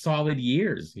 2 solid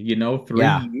years, 3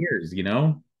 years.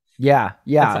 Yeah,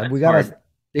 That's yeah. that's We got hard. a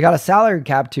they got a salary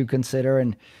cap to consider,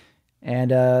 and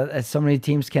as so many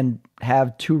teams can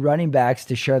have two running backs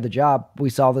to share the job. We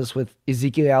saw this with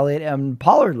Ezekiel Elliott and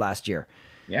Pollard last year,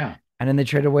 Yeah. and then they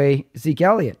traded away Zeke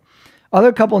Elliott.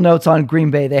 Other couple notes on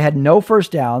Green Bay: they had no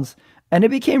first downs, and it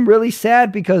became really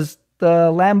sad because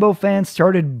the Lambeau fans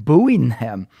started booing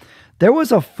them. There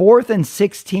was a 4th and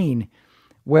 16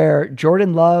 where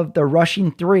Jordan Love, the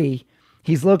rushing three,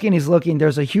 he's looking.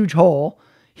 There's a huge hole.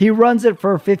 He runs it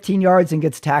for 15 yards and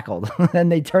gets tackled.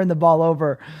 And they turn the ball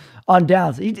over on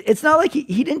downs. It's not like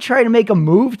he didn't try to make a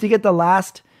move to get the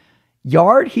last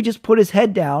yard. He just put his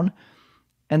head down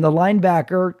and the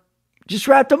linebacker just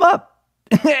wrapped him up.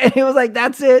 And it was like,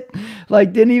 that's it.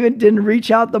 Like, didn't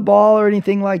reach out the ball or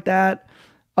anything like that.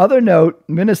 Other note,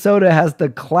 Minnesota has the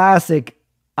classic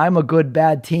I'm a good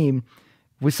bad team.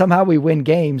 We win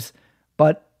games,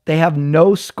 but they have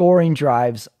no scoring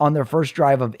drives on their first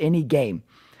drive of any game.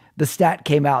 The stat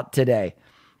came out today.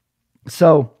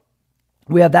 So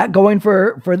we have that going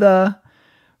for the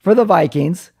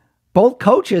Vikings. Both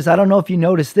coaches, I don't know if you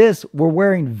noticed this, were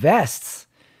wearing vests.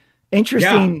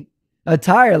 Yeah. Interesting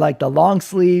attire, like the long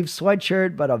sleeve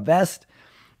sweatshirt, but a vest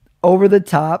over the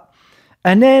top.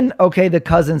 And then, okay, the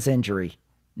Cousins injury,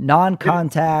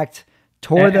 non-contact,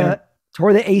 tore And the and,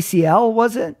 tore the ACL,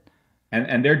 was it?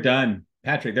 and they're done.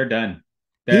 Patrick, they're done.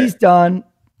 He's Their done.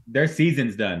 their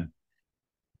season's done.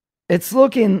 It's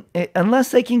looking,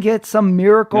 unless they can get some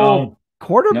miracle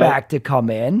No, no. quarterback to come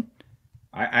in.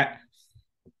 I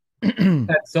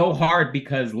that's so hard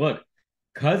because look,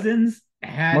 Cousins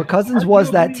Well, had Cousins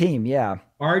was that team, yeah.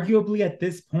 arguably at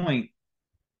this point,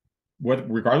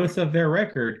 regardless of their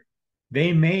record,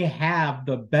 they may have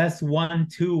the best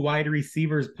 1-2 wide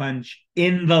receivers punch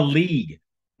in the league.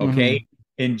 Hmm. Okay.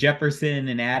 In Jefferson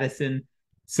and Addison.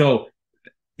 So,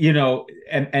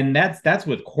 and that's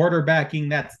with quarterbacking,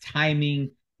 that's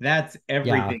timing, that's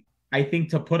Yeah, everything. I think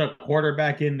to put a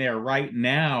quarterback in there right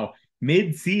now,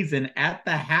 mid-season at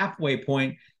the halfway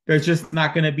point, there's just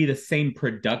not going to be the same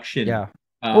production. yeah.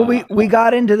 Well, Uh, we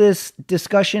got into this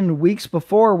discussion weeks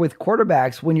before with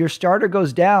quarterbacks. When your starter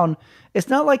goes down, it's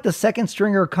not like the second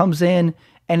stringer comes in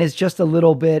and is just a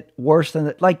little bit worse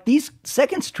than like these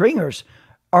second stringers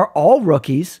are all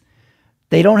rookies.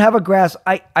 They don't have a grasp.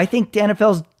 I think the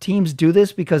NFL's teams do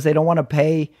this because they don't want to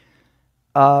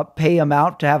pay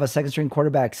amount to have a second string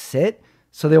quarterback sit.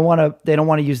 So they don't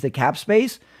want to use the cap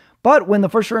space. But when the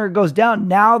first stringer goes down,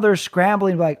 now they're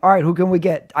scrambling like, all right, who can we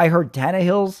get? I heard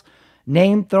Tannehill's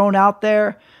name thrown out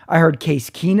there. I heard Case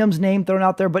Keenum's name thrown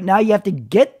out there, but now you have to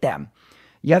get them.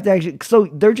 You have to actually, so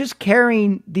they're just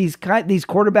carrying these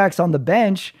quarterbacks on the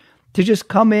bench to just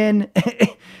come in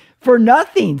for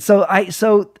nothing. So I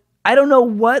don't know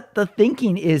what the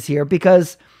thinking is here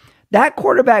because that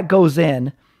quarterback goes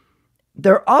in,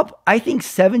 they're up, I think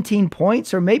 17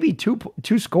 points or maybe two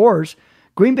scores.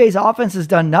 Green Bay's offense has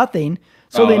done nothing.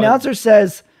 So the oh, announcer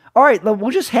says, all right,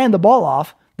 we'll just hand the ball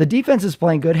off. The defense is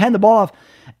playing good. Hand the ball off.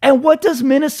 And what does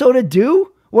Minnesota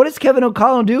do? What does Kevin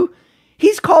O'Connell do?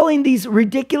 He's calling these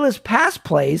ridiculous pass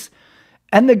plays,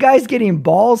 and the guy's getting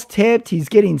balls tipped. He's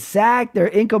getting sacked. They're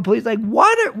incomplete. It's like,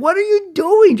 what are you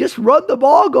doing? Just run the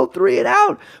ball, go 3 and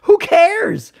out. Who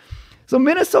cares? So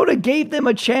Minnesota gave them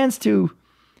a chance to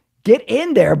get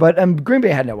in there, but Green Bay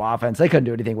had no offense. They couldn't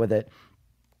do anything with it.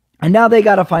 And now they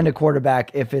got to find a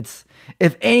quarterback if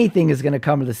anything is going to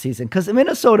come to the season, because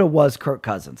Minnesota was Kirk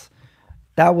Cousins.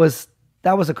 That was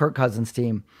a Kirk Cousins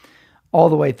team all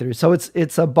the way through. So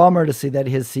it's a bummer to see that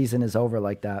his season is over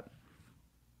like that.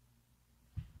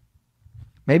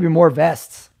 Maybe more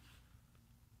vests.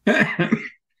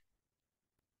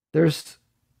 There's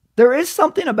there is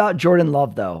something about Jordan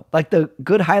Love though. Like the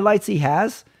good highlights he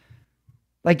has.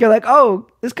 Like you're like, "Oh,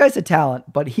 this guy's a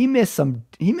talent," but he missed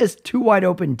two wide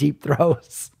open deep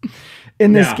throws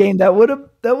in this yeah. game that would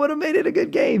have made it a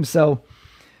good game. So,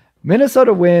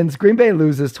 Minnesota wins, Green Bay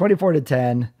loses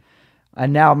 24-10,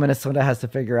 and now Minnesota has to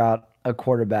figure out a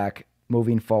quarterback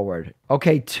moving forward.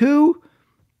 Okay, two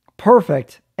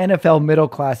perfect NFL middle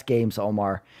class games,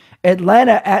 Omar.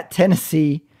 Atlanta at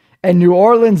Tennessee and New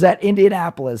Orleans at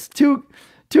Indianapolis. Two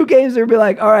games that would be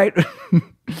like, all right,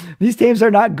 these teams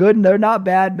are not good and they're not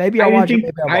bad. Maybe I'll watch it,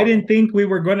 maybe I I won't. didn't think we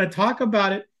were going to talk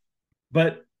about it,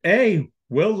 but hey,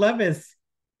 Will Levis,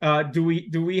 do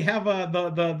we have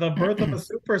the birth of a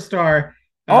superstar?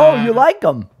 Oh, Uh, you like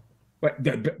them?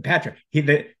 Patrick,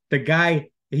 the guy,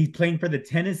 he's playing for the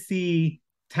Tennessee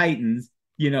Titans.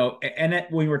 And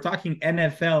when we're talking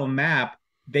NFL map,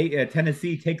 they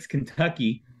Tennessee takes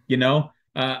Kentucky.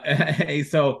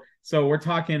 So we're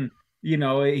talking.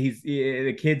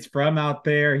 The kid's from out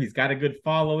there. He's got a good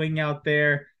following out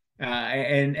there.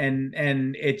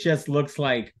 And it just looks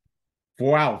like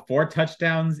wow, 4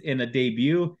 touchdowns in a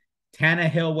debut.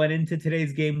 Tannehill went into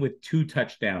today's game with 2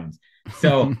 touchdowns.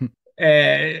 So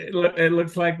it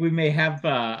looks like we may have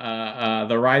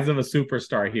the rise of a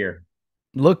superstar here.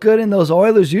 Look good in those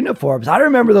Oilers uniforms. I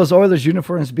remember those Oilers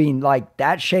uniforms being like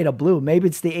that shade of blue. Maybe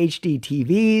it's the HD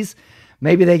TVs.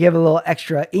 Maybe they give a little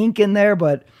extra ink in there,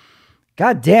 but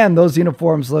god damn, those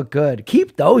uniforms look good.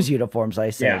 Keep those uniforms,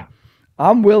 I say. Yeah.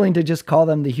 I'm willing to just call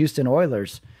them the Houston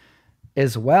Oilers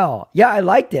as well. Yeah, I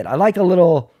liked it. I liked a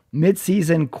little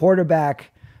midseason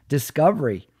quarterback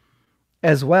discovery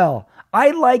as well.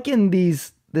 I liken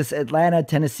this Atlanta,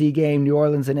 Tennessee game, New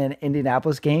Orleans, and an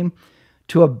Indianapolis game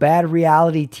to a bad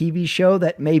reality TV show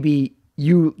that maybe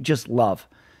you just love.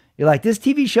 You're like, this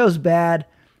TV show's bad,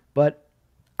 but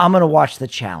I'm going to watch the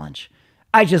challenge.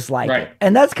 I just like it.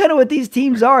 And that's kind of what these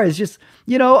teams are, is just,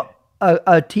 a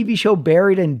TV show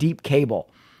buried in deep cable,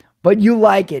 but you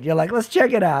like it. You're like, let's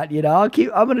check it out. I'm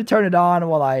going to turn it on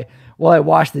while I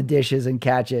wash the dishes and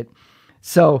catch it.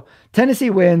 So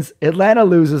Tennessee wins. Atlanta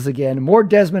loses again. More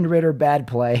Desmond Ridder bad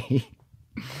play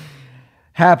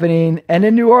happening. And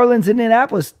in New Orleans,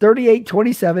 Indianapolis,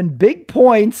 38-27, big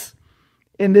points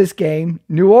in this game.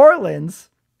 New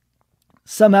Orleans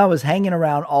somehow was hanging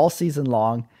around all season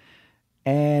long,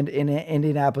 and in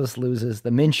Indianapolis loses.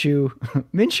 The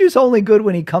Minshew's only good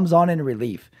when he comes on in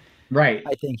relief. Right.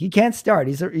 I think he can't start.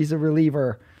 He's a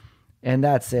reliever, and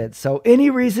that's it. So any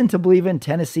reason to believe in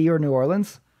Tennessee or New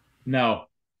Orleans? No.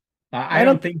 I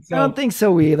don't think so. I don't think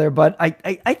so either, but I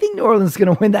think New Orleans is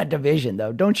going to win that division,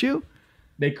 though. Don't you?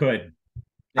 They could.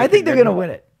 I think they're going to win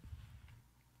it.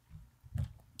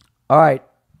 All right.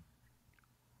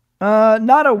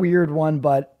 Not a weird one,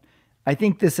 but I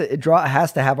think this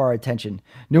has to have our attention.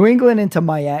 New England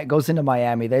goes into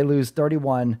Miami. They lose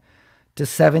 31-17.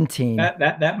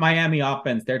 That Miami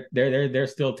offense, they're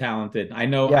still talented. I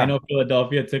know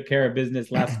Philadelphia took care of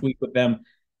business last week with them,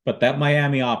 but that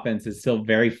Miami offense is still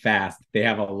very fast. They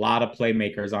have a lot of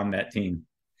playmakers on that team.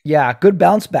 Yeah, good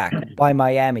bounce back by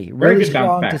Miami. Really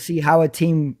strong to see how a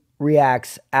team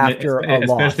reacts after a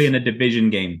loss. Especially in a division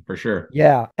game, for sure.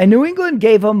 Yeah, and New England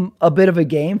gave them a bit of a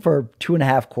game for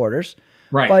 2.5 quarters.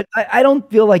 Right. But I don't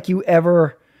feel like you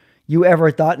ever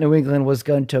thought New England was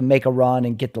going to make a run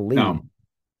and get the lead. No.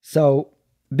 So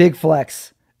big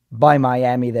flex by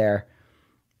Miami there.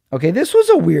 Okay, this was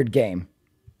a weird game.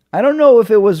 I don't know if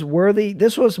it was worthy.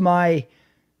 This was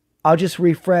I'll just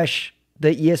refresh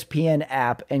the ESPN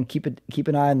app and keep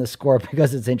an eye on the score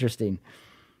because it's interesting.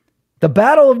 The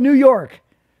Battle of New York.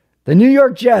 The New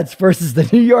York Jets versus the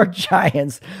New York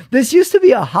Giants. This used to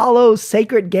be a hollow,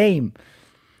 sacred game,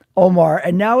 Omar,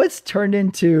 and now it's turned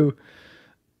into,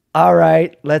 all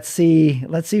right, let's see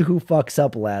who fucks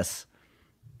up less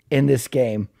in this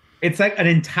game. It's like an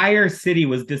entire city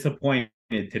was disappointed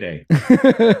today.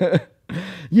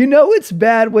 It's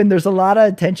bad when there's a lot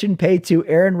of attention paid to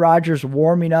Aaron Rodgers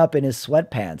warming up in his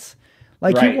sweatpants.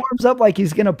 Like He warms up like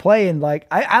he's going to play, and like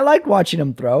I like watching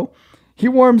him throw. He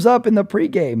warms up in the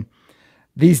pregame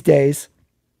these days.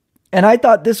 And I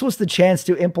thought this was the chance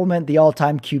to implement the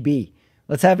all-time QB.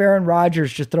 Let's have Aaron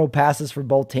Rodgers just throw passes for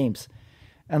both teams.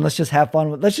 And let's just have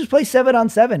fun. Let's just play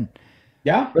 7-on-7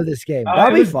 for this game.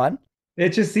 That'll be fun. It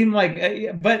just seemed like,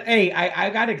 but hey,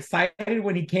 I got excited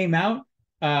when he came out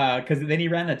because then he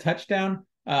ran a touchdown.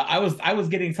 I was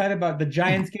getting excited about the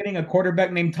Giants getting a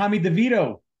quarterback named Tommy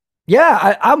DeVito.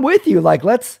 Yeah, I'm with you.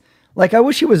 I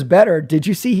wish he was better. Did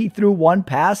you see he threw one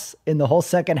pass in the whole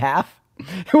second half?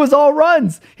 It was all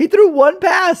runs. He threw one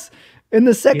pass in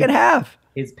the second half.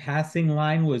 His passing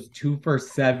line was 2 for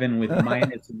 7 with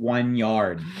 -1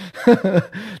 yard.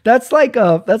 That's like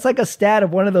a stat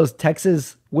of one of those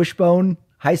Texas wishbone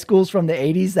high schools from the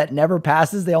 80s that never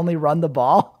passes. They only run the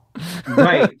ball.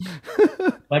 Right.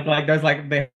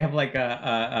 They have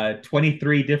a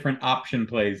 23 different option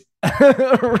plays.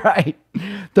 Right.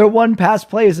 Their one pass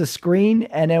play is a screen,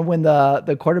 and then when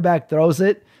the quarterback throws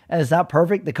it and it's not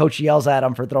perfect, the coach yells at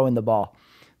him for throwing the ball.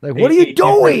 Like, what are you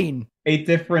doing? 8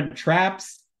 different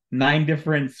traps, 9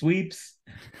 different sweeps.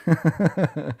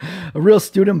 A real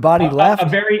student body left. A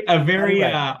very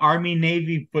Army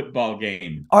Navy football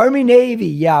game. Army Navy,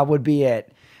 yeah, would be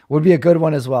it. Would be a good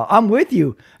one as well. I'm with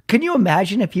you. Can you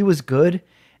imagine if he was good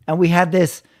and we had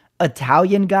this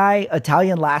Italian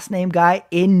last name guy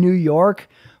in New York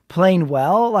playing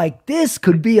well? Like, this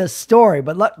could be a story.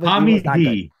 But Tommy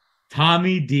D.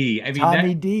 Tommy D. I mean,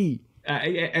 Tommy D.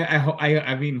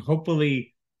 I mean,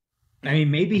 hopefully. I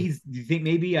mean, maybe do you think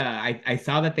maybe I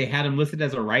saw that they had him listed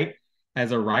as a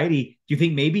righty. Do you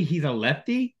think maybe he's a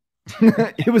lefty?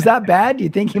 It was that bad? Do you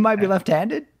think he might be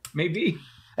left-handed? Maybe.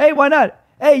 Hey, why not?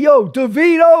 hey, yo,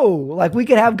 DeVito. Like we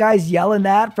could have guys yelling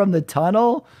that from the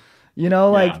tunnel.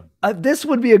 Yeah. This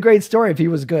would be a great story if he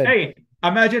was good. Hey,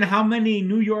 imagine how many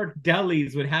New York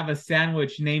delis would have a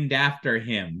sandwich named after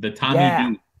him, the Tommy Yeah.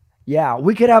 B. Yeah.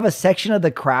 We could have a section of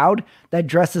the crowd that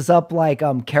dresses up like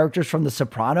characters from The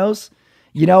Sopranos,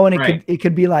 and Right. it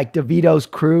could be like DeVito's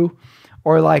crew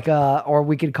or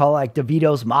we could call it like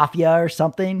DeVito's Mafia or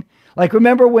something. Like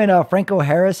remember when Franco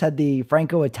Harris had the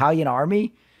Franco-Italian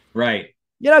army? Right.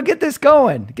 Get this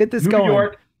going. Get this New going.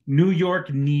 York, New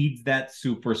York needs that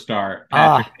superstar,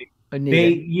 Patrick. I need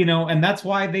They, it. and that's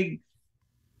why they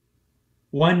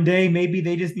one day maybe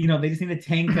they just need to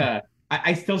tank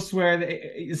I still swear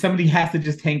that somebody has to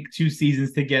just tank 2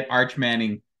 seasons to get Arch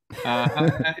Manning.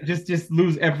 Just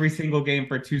lose every single game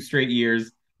for 2 straight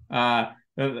years.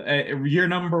 Year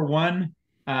number one,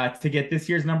 to get this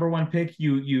year's number one pick,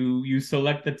 you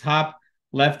select the top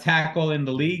left tackle in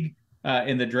the league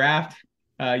in the draft.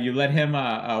 You let him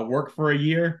work for a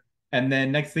year, and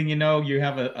then next thing you know, you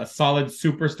have a solid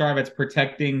superstar that's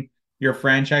protecting your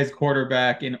franchise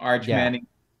quarterback in Arch Yeah. Manning.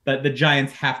 The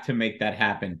Giants have to make that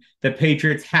happen. The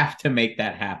Patriots have to make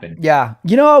that happen. Yeah.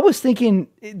 I was thinking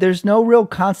there's no real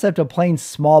concept of playing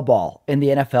small ball in the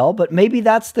NFL, but maybe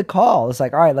that's the call. It's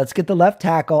like, all right, let's get the left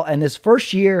tackle. And this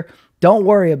first year, don't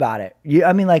worry about it.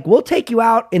 We'll take you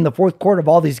out in the fourth quarter of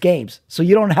all these games. So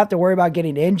you don't have to worry about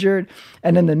getting injured.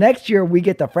 And then the next year, we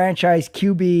get the franchise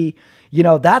QB.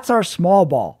 That's our small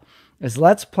ball, is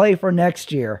let's play for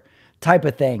next year type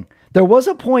of thing. There was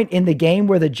a point in the game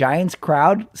where the Giants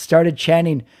crowd started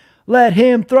chanting, let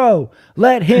him throw,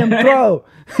 let him throw.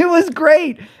 It was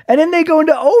great. And then they go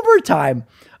into overtime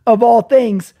of all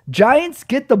things. Giants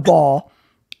get the ball.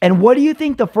 And what do you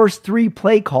think the first 3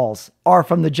 play calls are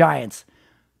from the Giants?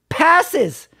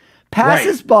 Passes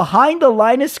right behind the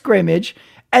line of scrimmage,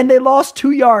 and they lost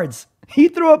 2 yards. He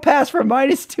threw a pass for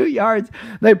 -2 yards.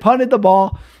 They punted the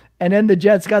ball, and then the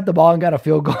Jets got the ball and got a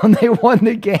field goal, and they won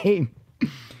the game.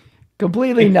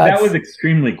 Completely nuts. That was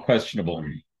extremely questionable.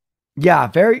 Yeah,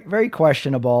 very, very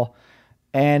questionable.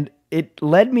 And it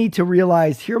led me to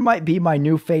realize here might be my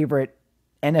new favorite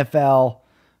NFL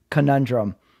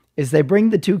conundrum is they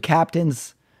bring the 2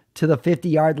 captains to the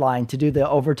 50-yard line to do the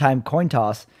overtime coin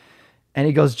toss. And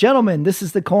he goes, gentlemen, this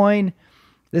is the coin.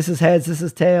 This is heads. This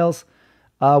is tails.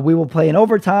 We will play in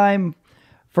overtime.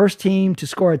 First team to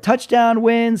score a touchdown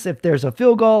wins. If there's a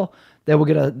field goal,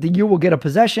 you will get a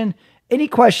possession. Any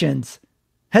questions?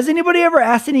 Has anybody ever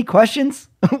asked any questions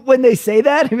when they say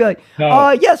that? He'd be like,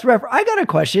 no. Yes, ref, I got a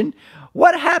question.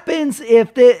 What happens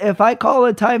if I call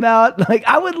a timeout? Like,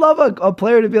 I would love a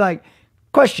player to be like,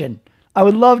 question. I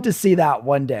would love to see that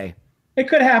one day. It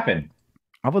could happen.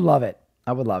 I would love it.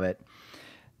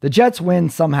 The Jets win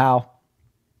somehow.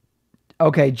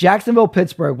 Okay, Jacksonville,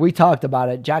 Pittsburgh. We talked about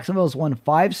it. Jacksonville's won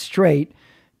 5 straight.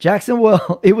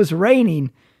 Jacksonville, it was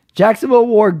raining. Jacksonville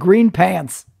wore green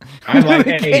pants. I like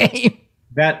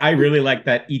that. I really like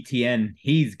that ETN.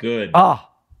 He's good.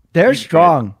 They're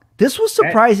strong. Good. This was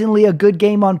surprisingly a good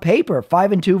game on paper.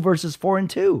 5-2 versus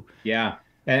 4-2. Yeah.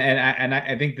 And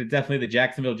I think that definitely the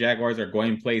Jacksonville Jaguars are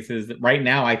going places. Right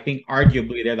now, I think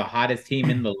arguably they're the hottest team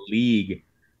in the league.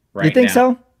 Right you think now.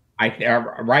 So?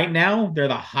 Right now, they're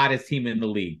the hottest team in the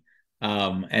league.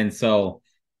 And so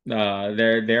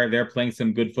they're playing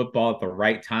some good football at the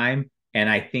right time. And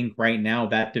I think right now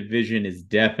that division is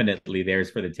definitely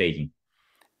theirs for the taking.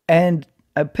 And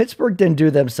Pittsburgh didn't do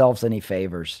themselves any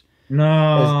favors.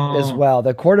 No. As well.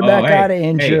 The quarterback got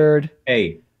injured.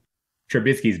 Hey,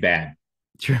 Trubisky's bad.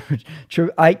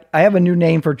 I have a new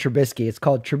name for Trubisky. It's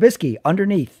called Trubisky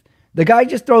underneath. The guy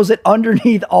just throws it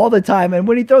underneath all the time. And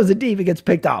when he throws it deep, it gets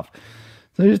picked off.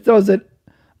 So he just throws it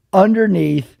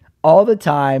underneath all the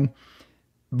time.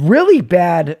 Really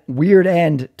bad, weird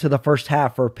end to the first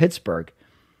half for Pittsburgh.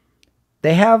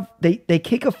 They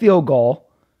kick a field goal.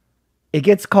 It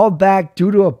gets called back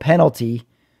due to a penalty.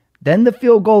 Then the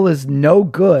field goal is no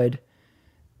good.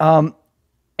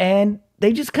 And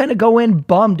they just kind of go in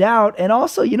bummed out. And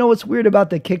also, what's weird about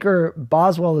the kicker,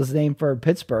 Boswell is named for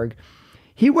Pittsburgh.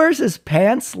 He wears his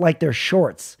pants like they're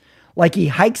shorts. Like he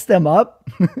hikes them up.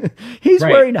 He's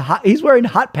wearing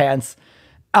hot pants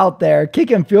out there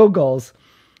kicking field goals.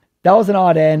 That was an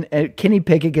odd end. And Kenny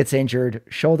Pickett gets injured,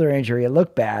 shoulder injury. It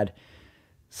looked bad.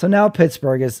 So now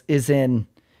Pittsburgh is in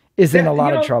a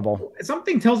lot of trouble.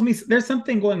 Something tells me there's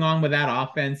something going on with that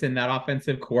offense and that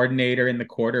offensive coordinator and the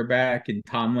quarterback and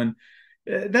Tomlin.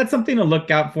 That's something to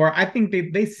look out for. I think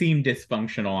they seem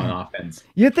dysfunctional on offense.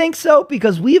 You think so?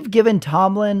 Because we've given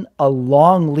Tomlin a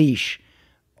long leash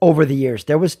over the years.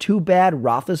 There was 2 bad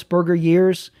Roethlisberger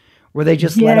years where they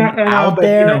just let them out but,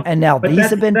 there, and now these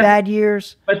have been bad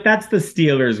years. But that's the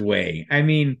Steelers way. I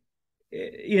mean,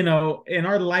 in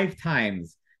our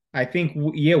lifetimes, I think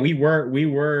we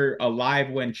were alive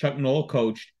when Chuck Noll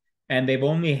coached, and they've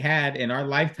only had in our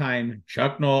lifetime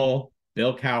Chuck Noll,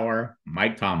 Bill Cowher,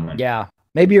 Mike Tomlin. Yeah,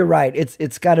 maybe you're right.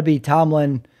 It's got to be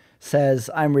Tomlin says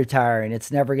I'm retiring.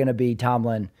 It's never going to be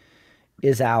Tomlin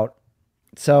is out.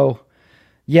 So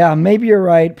yeah, maybe you're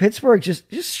right. Pittsburgh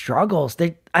just struggles.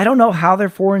 I don't know how they're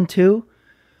 4-2,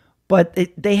 but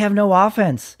they have no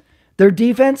offense. Their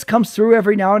defense comes through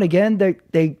every now and again.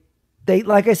 They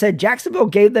like I said, Jacksonville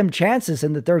gave them chances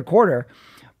in the third quarter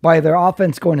by their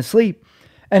offense going to sleep.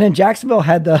 And then Jacksonville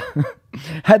had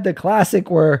the classic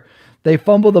where they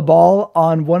fumble the ball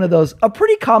on one of those, a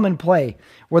pretty common play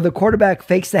where the quarterback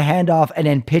fakes the handoff and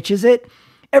then pitches it.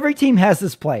 Every team has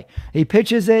this play. He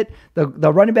pitches it, the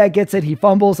running back gets it, he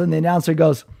fumbles, and the announcer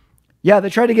goes, yeah, they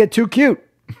tried to get too cute.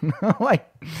 Like,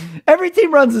 every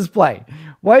team runs this play.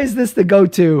 Why is this the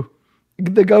go-to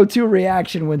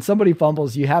reaction when somebody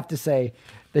fumbles? You have to say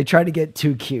they try to get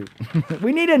too cute.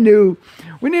 We need a new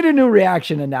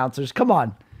reaction, announcers. Come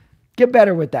on, get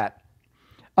better with that.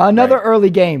 Another early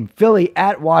game, Philly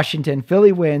at Washington.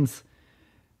 Philly wins.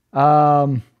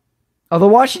 Although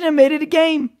Washington made it a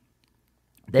game.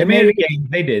 They made it a game.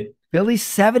 They did. Philly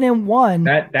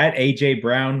 7-1. That AJ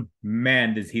Brown,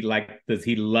 man, does he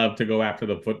love to go after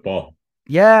the football?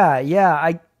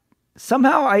 Yeah.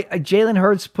 Jalen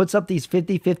Hurts puts up these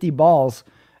 50-50 balls,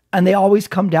 and they always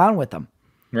come down with them.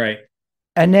 Right.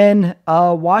 And then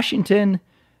Washington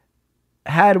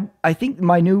had, I think,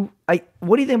 what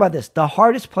do you think about this? The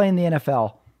hardest play in the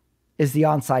NFL is the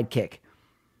onside kick.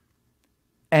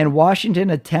 And Washington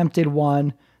attempted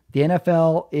one. The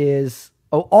NFL is,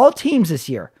 all teams this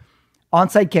year,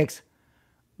 onside kicks,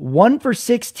 1 for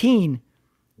 16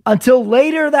 until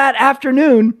later that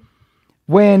afternoon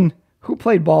when, who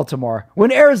played Baltimore?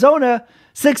 When Arizona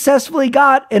successfully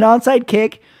got an onside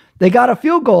kick, they got a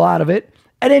field goal out of it,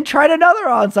 and then tried another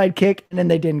onside kick, and then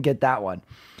they didn't get that one.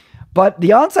 But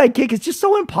the onside kick is just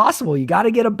so impossible. You got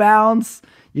to get a bounce.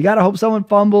 You got to hope someone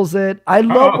fumbles it. I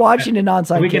love watching an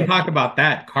onside kick. We can talk about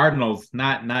that. Cardinals,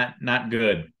 not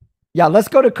good. Yeah, let's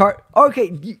go to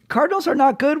Okay, Cardinals are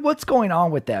not good. What's going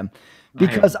on with them?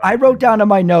 Because I wrote down in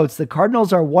my notes the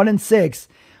Cardinals are 1-6,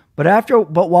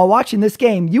 but while watching this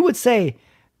game, you would say,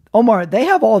 Omar, they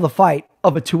have all the fight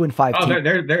of a 2-5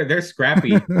 team. They're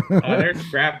scrappy. They're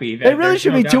scrappy. They really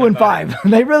should be 2-5.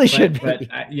 They really should be. But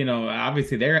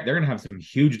obviously they're going to have some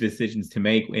huge decisions to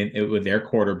make with their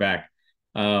quarterback.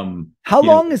 How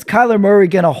long is Kyler Murray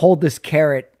going to hold this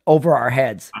carrot over our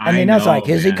heads? I mean, that's like,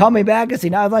 is he coming back? Is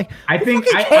he not? Like, I think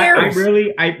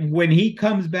when he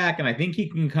comes back, and I think he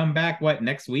can come back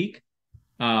next week.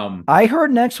 I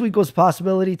heard next week was a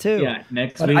possibility too. Yeah,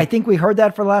 next week. I think we heard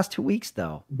that for the last 2 weeks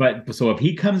though. But so if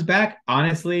he comes back,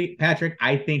 honestly, Patrick,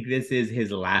 I think this is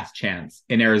his last chance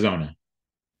in Arizona.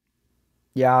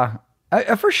 Yeah,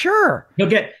 for sure. He'll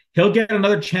get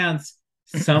another chance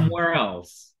somewhere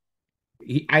else.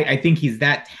 I think he's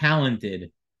that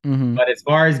talented. Mm-hmm. But as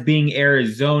far as being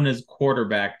Arizona's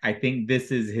quarterback, I think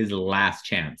this is his last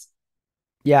chance.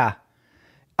 Yeah,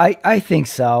 I think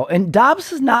so. And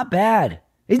Dobbs is not bad.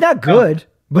 He's not good,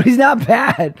 but he's not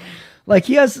bad. Like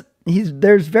there's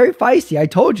very feisty. I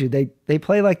told you they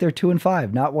play like they're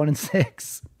 2-5, not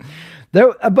 1-6.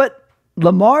 But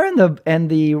Lamar and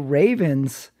the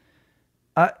Ravens,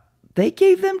 they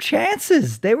gave them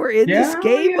chances. They were in this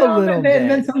game a little bit.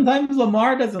 And then sometimes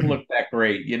Lamar doesn't look that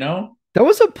great, There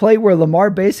was a play where Lamar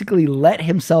basically let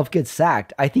himself get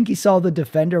sacked. I think he saw the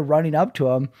defender running up to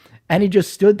him, and he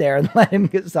just stood there and let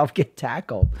himself get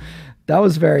tackled. That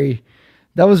was very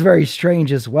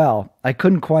strange as well. I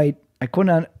couldn't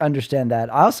understand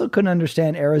that. I also couldn't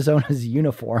understand Arizona's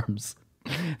uniforms.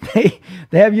 They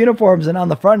have uniforms, and on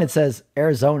the front it says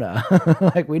Arizona.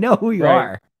 Like, we know who you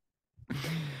are.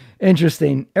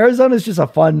 Interesting. Arizona's just a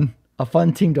fun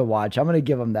team to watch. I'm going to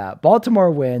give them that.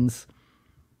 Baltimore wins.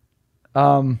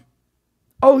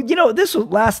 This was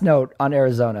last note on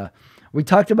Arizona. We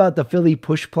talked about the Philly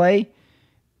push play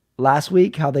last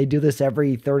week, how they do this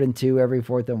every 3rd and 2, every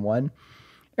 4th and 1.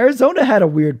 Arizona had a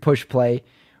weird push play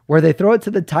where they throw it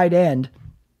to the tight end.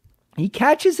 He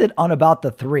catches it on about the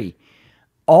 3.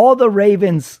 All the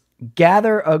Ravens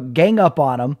gang up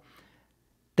on him.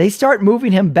 They start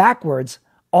moving him backwards.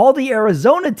 All the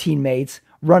Arizona teammates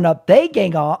run up. They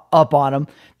gang up on him.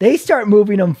 They start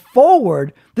moving him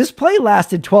forward. This play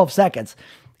lasted 12 seconds.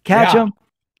 Catch him,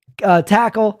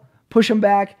 tackle, push him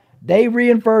back. They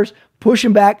reinforce, push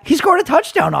him back. He scored a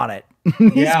touchdown on it.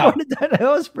 It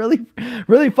was really,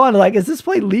 really fun. Like, is this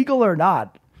play legal or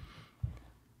not?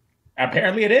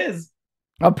 Apparently it is.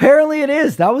 Apparently it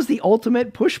is. That was the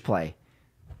ultimate push play.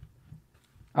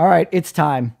 All right, it's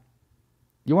time.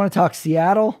 You want to talk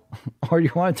Seattle or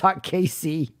you want to talk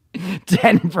KC,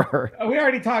 Denver?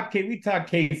 We talked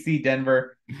KC,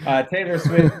 Denver. Taylor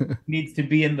Swift needs to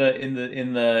be in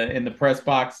the press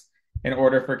box in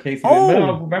order for KC.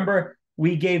 No, remember,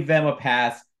 we gave them a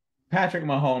pass. Patrick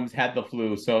Mahomes had the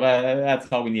flu, so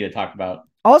that's all we need to talk about.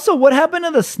 Also, what happened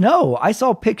to the snow? I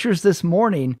saw pictures this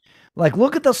morning. Like,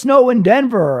 look at the snow in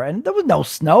Denver. And there was no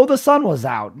snow. The sun was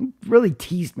out. It really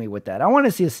teased me with that. I want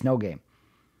to see a snow game.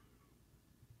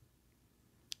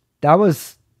 That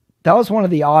was one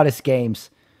of the oddest games.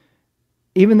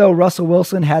 Even though Russell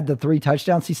Wilson had the 3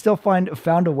 touchdowns, he still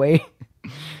found a way.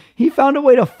 He found a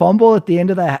way to fumble at the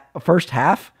end of the first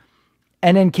half.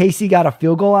 And then KC got a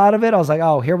field goal out of it. I was like,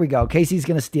 oh, here we go. KC's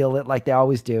going to steal it like they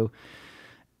always do.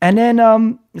 And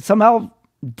then somehow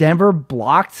Denver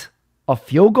blocked a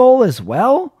field goal as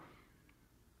well.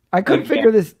 I couldn't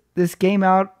figure this game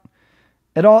out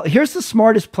at all. Here's the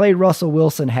smartest play Russell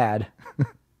Wilson had.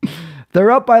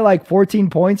 They're up by like 14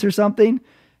 points or something,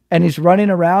 and he's running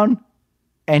around,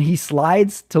 and he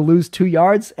slides to lose 2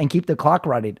 yards and keep the clock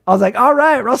running. I was like, all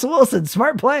right, Russell Wilson,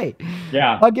 smart play.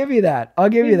 Yeah. I'll give you that.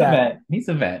 He's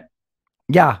a vet.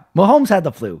 Yeah, Mahomes had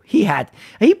the flu. He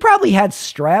probably had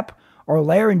strep or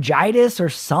laryngitis or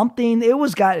something. It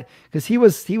was because he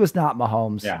was not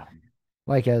Mahomes. Yeah.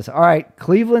 All right,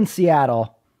 Cleveland,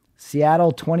 Seattle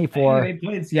 24. They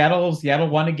played Seattle. Seattle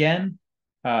won again.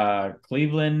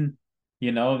 Cleveland,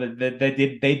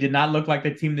 they did not look like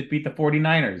the team that beat the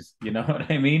 49ers. You know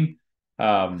what I mean?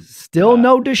 Still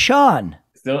no Deshaun.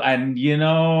 And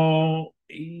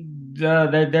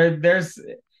there's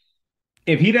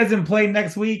if he doesn't play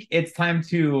next week, it's time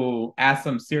to ask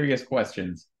some serious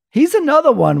questions. He's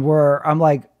another one where I'm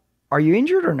like, are you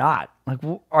injured or not? Like,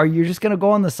 are you just going to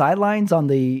go on the sidelines are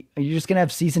you just going to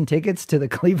have season tickets to the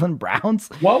Cleveland Browns?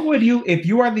 What would if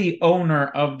you are the owner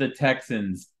of the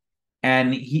Texans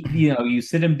and you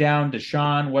sit him down,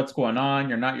 Deshaun, what's going on?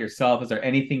 You're not yourself. Is there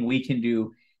anything we can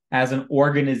do as an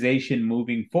organization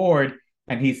moving forward?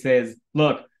 And he says,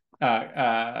 look,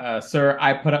 sir,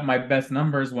 I put up my best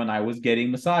numbers when I was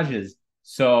getting massages.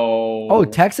 So,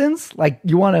 Texans? Like,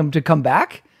 you want him to come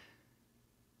back?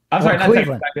 I'm sorry, not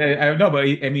Cleveland. No, but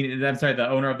I mean, I'm sorry, the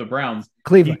owner of the Browns.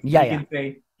 Cleveland.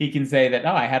 He can say that,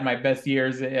 I had my best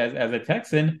years as a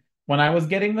Texan when I was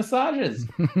getting massages.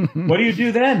 What do you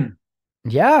do then?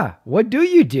 Yeah, what do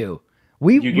you do?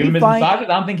 You give him his massages?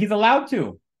 I don't think he's allowed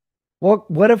to. Well,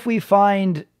 what if we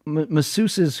find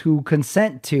masseuses who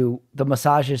consent to the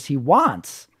massages he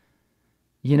wants?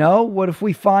 What if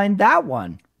we find that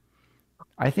one?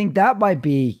 I think that might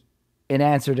be an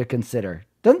answer to consider.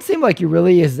 Doesn't seem like he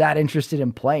really is that interested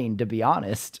in playing, to be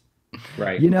honest.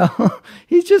 Right.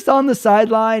 He's just on the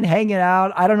sideline hanging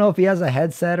out. I don't know if he has a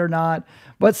headset or not,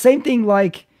 but same thing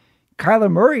like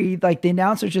Kyler Murray, like the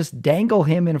announcers just dangle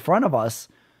him in front of us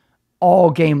all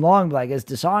game long. Like, is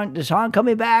Deshaun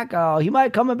coming back? Oh, he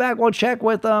might coming back. We'll check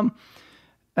with him.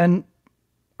 And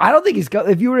I don't think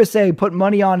if you were to say, put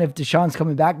money on if Deshaun's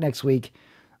coming back next week,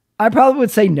 I probably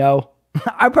would say no.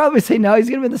 I'd probably say no. He's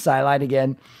going to be in the sideline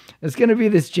again. It's going to be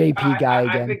this JP guy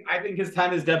again. I think his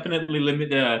time is definitely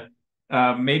limited.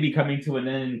 Maybe coming to an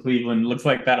end in Cleveland. Looks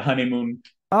like that honeymoon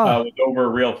was over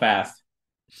real fast.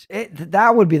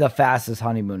 That would be the fastest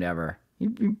honeymoon ever. He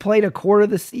played a quarter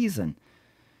of the season.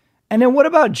 And then what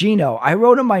about Geno? I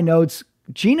wrote in my notes,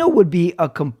 Geno would be a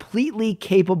completely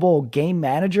capable game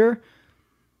manager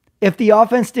if the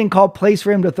offense didn't call plays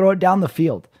for him to throw it down the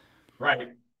field.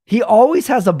 Right. He always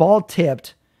has a ball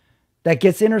tipped that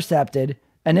gets intercepted,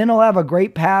 and then he'll have a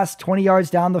great pass 20 yards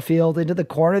down the field into the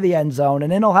corner of the end zone,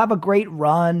 and then he'll have a great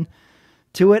run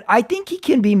to it. I think he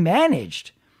can be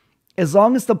managed as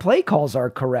long as the play calls are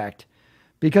correct,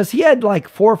 because he had like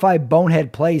 4 or 5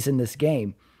 bonehead plays in this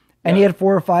game, and he had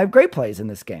 4 or 5 great plays in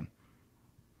this game.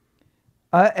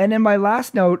 And then my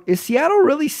last note, is Seattle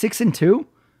really 6-2?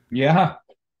 Yeah.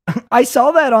 I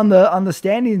saw that on the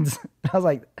standings. I was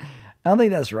like, I don't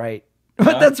think that's right.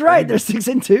 But that's right. They're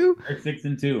 6-2. They're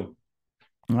 6-2.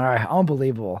 All right.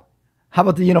 Unbelievable. How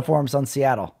about the uniforms on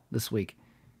Seattle this week?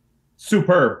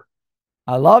 Superb.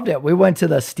 I loved it. We went to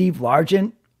the Steve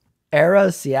Largent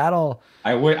era, Seattle.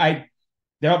 I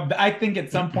think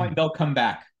at some point they'll come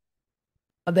back.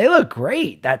 They look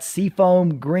great. That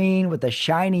seafoam green with the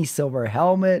shiny silver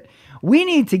helmet. We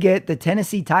need to get the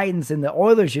Tennessee Titans in the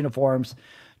Oilers uniforms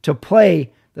to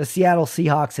play the Seattle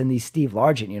Seahawks in these Steve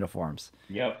Largent uniforms.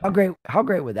 Yep. How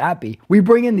great would that be? We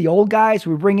bring in the old guys.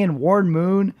 We bring in Warren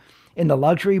Moon in the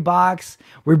luxury box.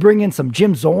 We bring in some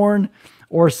Jim Zorn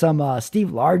or some Steve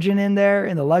Largent in there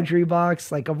in the luxury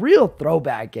box, like a real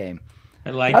throwback game.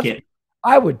 I like it.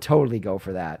 I would totally go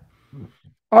for that.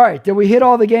 All right, did we hit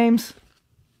all the games?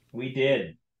 We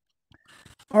did.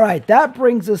 All right, that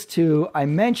brings us to, I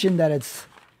mentioned that it's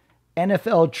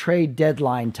NFL trade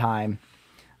deadline time.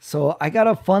 So I got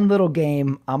a fun little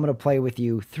game I'm going to play with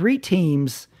you. 3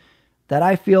 teams that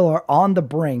I feel are on the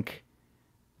brink.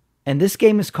 And this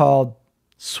game is called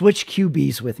Switch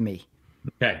QBs with Me.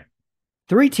 Okay.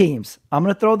 3 teams. I'm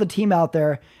going to throw the team out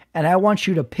there, and I want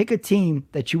you to pick a team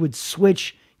that you would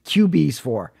switch QBs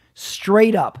for.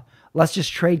 Straight up. Let's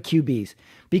just trade QBs.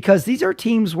 Because these are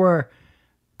teams where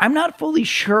I'm not fully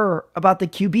sure about the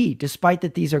QB, despite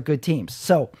that these are good teams.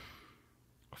 So,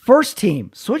 first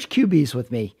team, switch QBs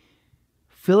with me.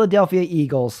 Philadelphia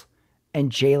Eagles and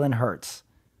Jalen Hurts.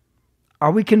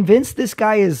 Are we convinced this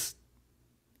guy is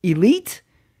elite?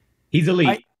 He's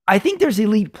elite. I think there's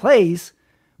elite plays,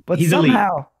 but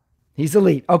somehow he's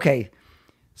elite. Okay.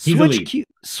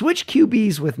 Switch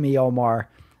QBs with me, Omar.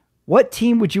 What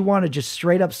team would you want to just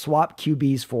straight up swap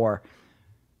QBs for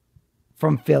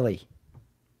from Philly?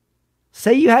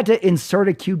 Say you had to insert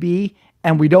a QB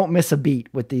and we don't miss a beat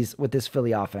with this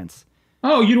Philly offense.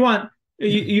 Oh, you'd want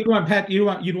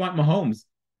Mahomes.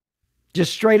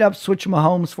 Just straight up switch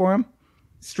Mahomes for him?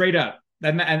 Straight up.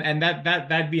 And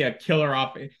that'd be a killer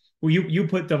off. Well, you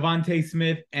put Devontae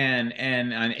Smith and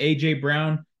AJ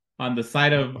Brown on the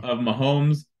side of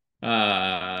Mahomes.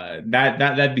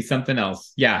 That'd be something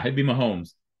else. Yeah, it'd be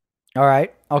Mahomes. All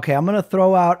right. Okay, I'm gonna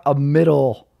throw out a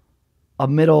middle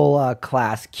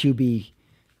class QB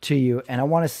to you, and I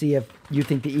want to see if you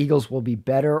think the Eagles will be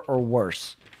better or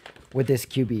worse with this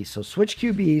QB. So switch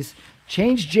QBs,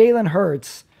 change Jalen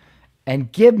Hurts,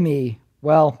 and give me,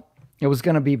 well, it was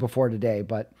going to be before today,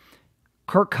 but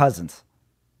Kirk Cousins.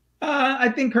 I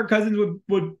think Kirk Cousins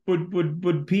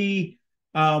would be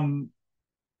not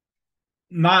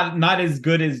as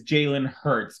good as Jalen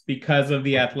Hurts because of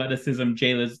the athleticism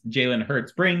Jalen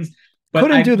Hurts brings. But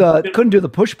couldn't do the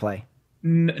push play.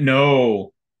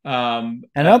 No. And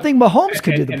I don't think Mahomes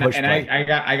could do the push play. I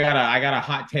got a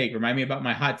hot take. Remind me about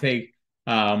my hot take.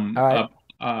 All right.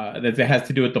 That has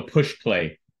to do with the push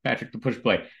play, Patrick, the push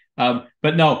play.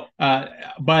 But no.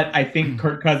 But I think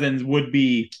Kirk Cousins would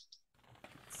be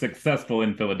successful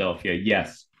in Philadelphia.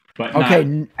 Yes, but okay.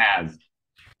 Not as.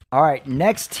 All right.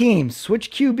 Next team, switch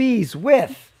QBs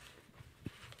with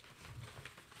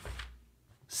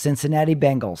Cincinnati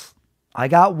Bengals. I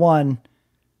got one.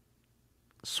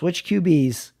 Switch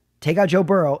QBs, take out Joe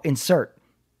Burrow, insert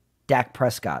Dak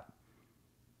Prescott.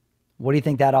 What do you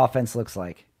think that offense looks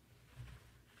like?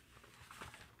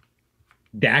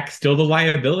 Dak still the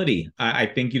liability. I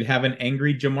think you'd have an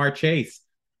angry Jamar Chase.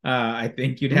 I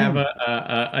think you'd have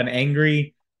an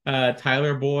angry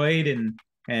Tyler Boyd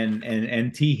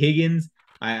and T Higgins.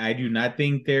 I do not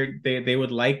think they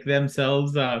would like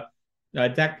themselves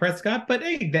Dak Prescott. But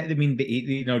hey,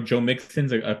 Joe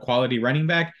Mixon's a quality running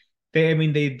back. They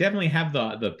definitely have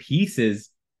the pieces,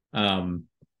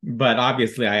 but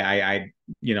obviously, I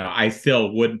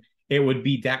still would. It would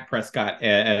be Dak Prescott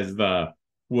as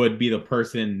would be the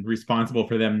person responsible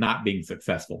for them not being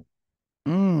successful.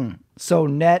 So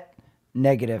net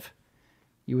negative,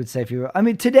 you would say if you were.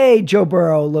 Today Joe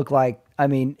Burrow looked like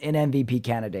an MVP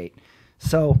candidate.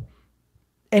 So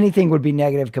anything would be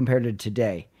negative compared to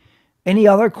today. Any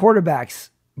other quarterbacks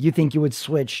you think you would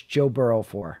switch Joe Burrow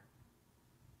for?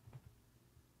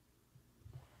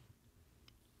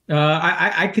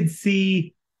 I could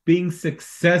see being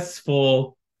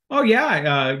successful. Oh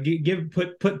yeah,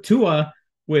 put Tua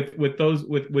with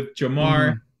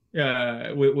Jamar,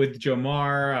 with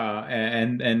Jamar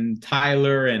and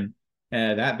Tyler, and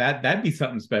that'd be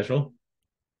something special.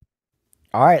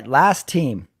 All right, last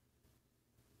team.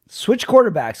 Switch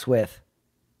quarterbacks with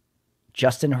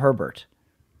Justin Herbert.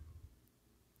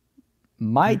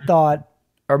 My thought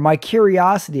or my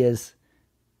curiosity is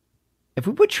if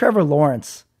we put Trevor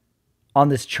Lawrence on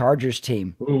this Chargers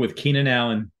team. Ooh, with Keenan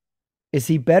Allen. Is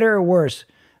he better or worse?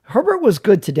 Herbert was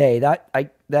good today.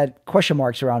 That question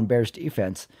marks around Bears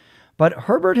defense. But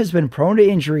Herbert has been prone to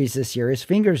injuries this year. His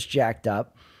finger's jacked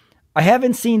up. I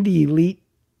haven't seen the elite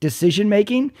decision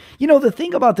making. The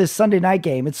thing about this Sunday night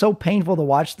game, it's so painful to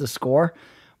watch the score,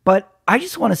 but I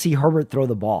just want to see Herbert throw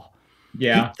the ball.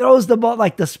 Yeah. He throws the ball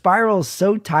like the spiral is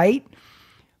so tight.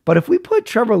 But if we put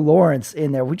Trevor Lawrence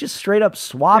in there, we just straight up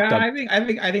swapped him. I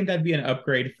think that'd be an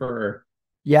upgrade for.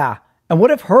 Yeah. And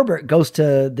what if Herbert goes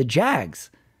to the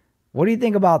Jags? What do you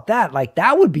think about that? Like,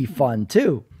 that would be fun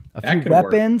too. A few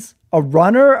weapons, a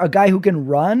runner, a guy who can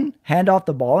run, hand off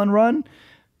the ball and run,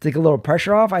 take a little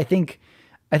pressure off. I think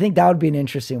that would be an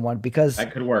interesting one because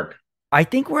that could work. I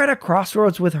think we're at a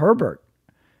crossroads with Herbert.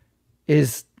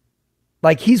 Is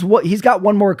like he's got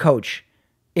one more coach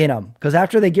in him, because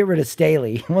after they get rid of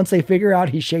Staley, once they figure out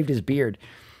he shaved his beard,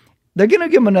 they're gonna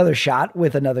give him another shot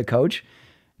with another coach,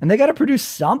 and they got to produce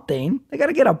something. They got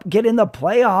to get in the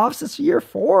playoffs. It's year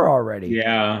 4 already.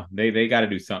 Yeah, they got to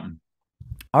do something.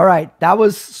 All right, that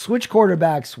was switch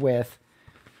quarterbacks with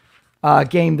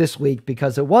game this week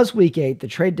because it was week 8. The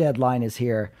trade deadline is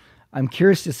here. I'm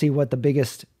curious to see what the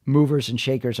biggest movers and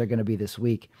shakers are going to be this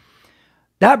week.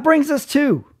 That brings us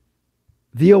to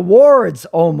the awards,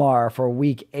 Omar, for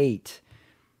week 8.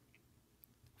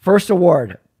 First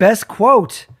award, best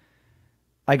quote.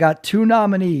 I got 2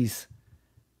 nominees.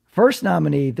 First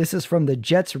nominee, this is from the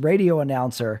Jets radio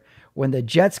announcer when the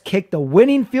Jets kicked the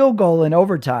winning field goal in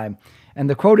overtime. And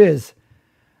the quote is,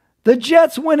 "The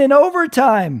Jets win in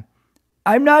overtime.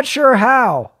 I'm not sure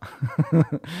how,"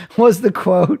 was the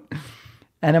quote.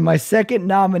 And in my second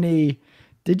nominee,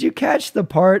 did you catch the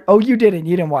part? Oh, you didn't.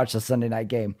 You didn't watch the Sunday night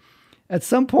game. At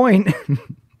some point,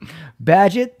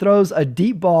 Badgett throws a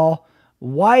deep ball,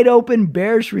 wide open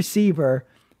Bears receiver,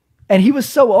 and he was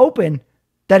so open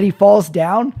that he falls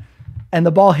down, and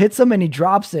the ball hits him, and he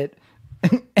drops it.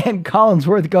 And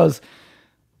Collinsworth goes,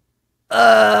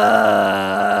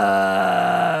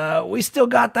 we still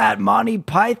got that Monty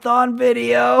Python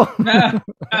video."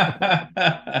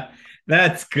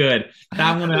 That's good.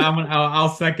 I'll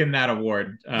second that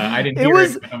award. I didn't.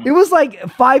 It was like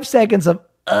 5 seconds of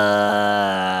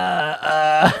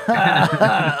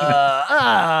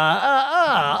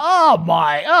oh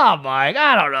Mike,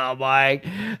 I don't know, Mike.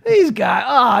 These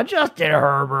guys, Justin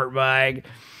Herbert, Mike.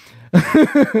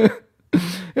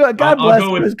 God bless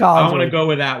Chris Collinsworth. I want to go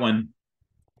with that one.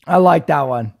 I like that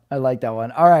one.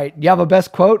 All right. You have a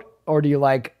best quote, or do you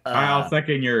like? I'll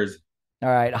second yours. All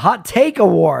right. Hot take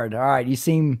award. All right. You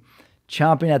seem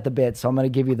chomping at the bit, so I'm going to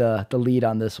give you the lead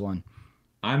on this one.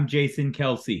 I'm Jason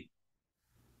Kelce.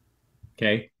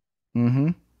 Okay. Mm-hmm.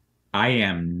 I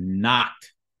am not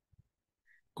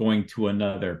going to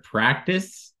another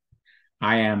practice.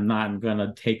 I'm not going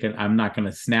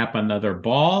to snap another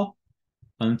ball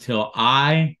until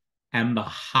I am the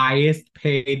highest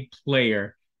paid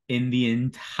player in the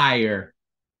entire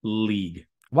league.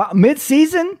 Wow,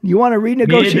 mid-season? You want to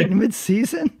renegotiate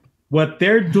mid-season? What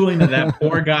they're doing to that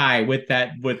poor guy with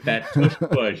that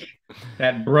push,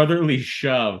 that brotherly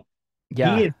shove.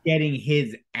 Yeah. He is getting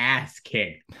his ass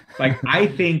kicked. Like, I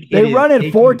think they run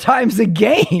it 4 times a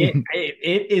game.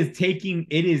 It is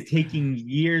taking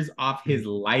years off his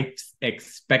life's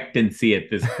expectancy at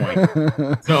this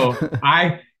point. So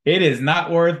it is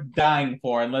not worth dying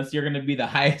for unless you're going to be the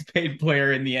highest paid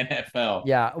player in the NFL.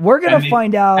 Yeah, we're going to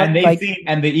find out.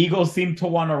 And the Eagles seem to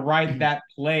want to ride that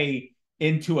play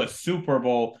into a Super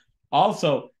Bowl.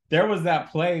 Also, there was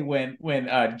that play when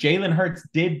Jalen Hurts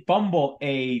did fumble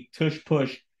a tush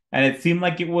push, and it seemed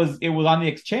like it was on the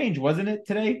exchange, wasn't it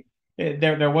today?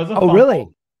 There was a fumble. Oh, really?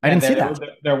 I didn't see that.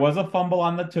 There was a fumble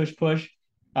on the tush push,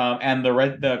 and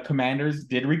the Commanders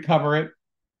did recover it.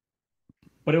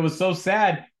 But it was so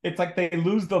sad. It's like they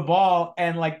lose the ball,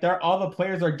 and like all the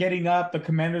players are getting up. The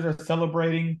Commanders are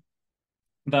celebrating.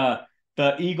 The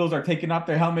Eagles are taking off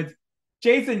their helmets.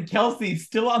 Jason Kelce's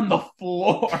still on the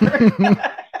floor.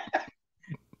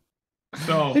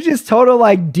 So it's just total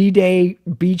like D-Day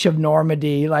Beach of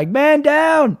Normandy. Like, man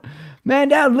down,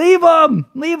 leave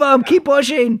him, keep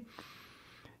pushing.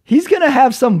 He's going to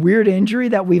have some weird injury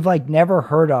that we've like never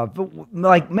heard of.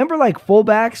 Like, remember like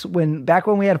fullbacks back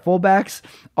when we had fullbacks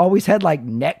always had like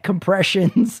neck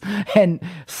compressions and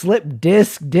slip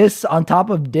discs on top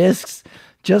of discs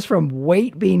just from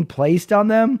weight being placed on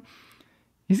them.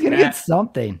 He's going to get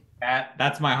something.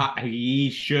 That's he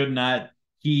should not,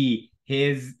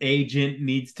 his agent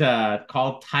needs to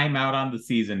call timeout on the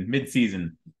season,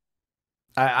 mid-season.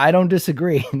 I don't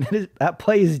disagree. That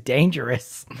play is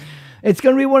dangerous. It's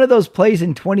going to be one of those plays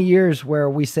in 20 years where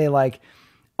we say like,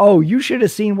 oh, you should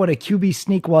have seen what a QB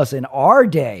sneak was in our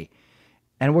day.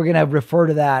 And we're going to refer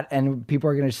to that, and people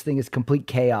are going to just think it's complete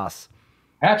chaos.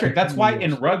 Patrick, that's why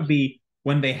in rugby,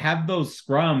 when they have those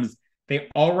scrums,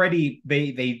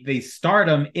 they start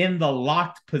them in the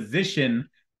locked position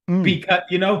because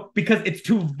it's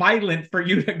too violent for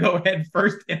you to go head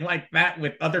first in like that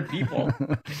with other people.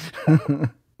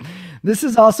 This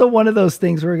is also one of those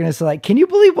things where we're going to say like, can you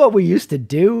believe what we used to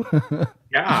do?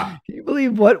 Yeah. Can you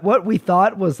believe what we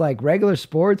thought was like regular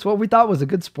sports? What we thought was a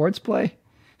good sports play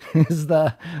is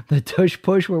the tush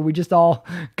push where we just all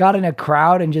got in a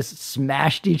crowd and just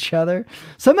smashed each other.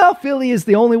 Somehow Philly is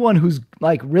the only one who's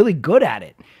like really good at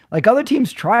it. Like other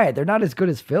teams try it. They're not as good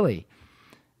as Philly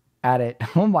at it.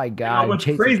 Oh my God. What's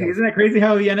crazy? Isn't that crazy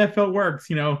how the NFL works?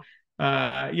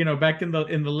 back in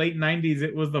the late 90s,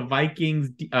 it was the Vikings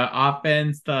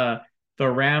offense, the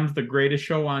Rams, the greatest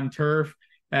show on turf.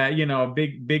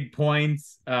 Big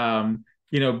points.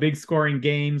 Big scoring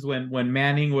games when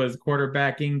Manning was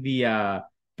quarterbacking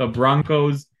the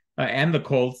Broncos and the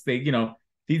Colts.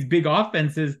 These big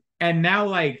offenses, and now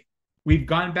like we've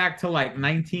gone back to like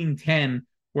 1910,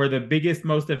 where the biggest,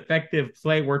 most effective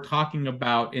play we're talking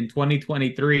about in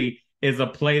 2023 is a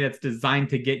play that's designed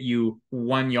to get you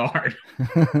 1 yard.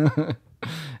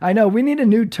 I know we need a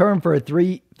new term for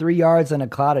 3 yards and a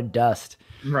cloud of dust.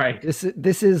 Right. This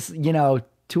is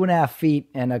 2.5 feet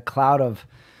and a cloud of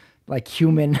like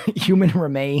human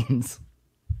remains.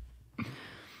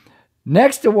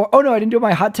 Next award. Oh no, I didn't do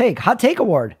my hot take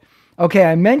award. Okay,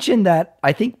 I mentioned that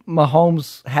I think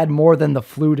Mahomes had more than the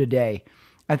flu today.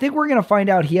 I think we're going to find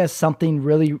out he has something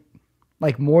really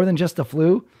like more than just the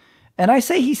flu. And I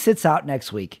say he sits out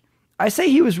next week. I say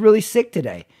he was really sick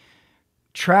today.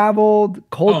 Traveled,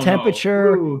 cold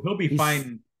temperature. No. He'll be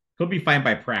fine. He'll be fine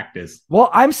by practice. Well,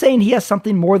 I'm saying he has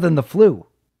something more than the flu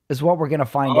is what we're going to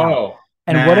find out.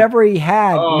 And nah. whatever he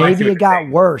had, maybe it got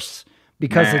worse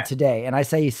because Nah. of today. And I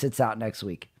say he sits out next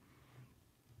week.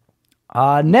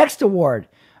 Next award,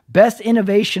 Best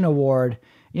Innovation Award.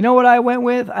 You know what I went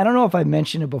with? I don't know if I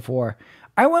mentioned it before.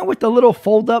 I went with the little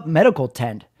fold-up medical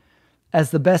tent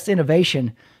as the best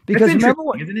innovation. Because remember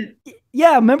when, isn't it?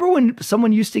 Yeah, remember when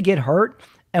someone used to get hurt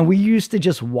and we used to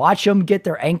just watch them get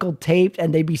their ankle taped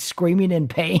and they'd be screaming in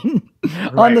pain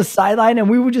on the sideline, and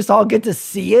we would just all get to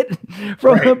see it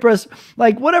from the press.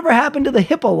 Like, whatever happened to the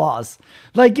HIPAA laws?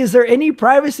 Like, is there any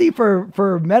privacy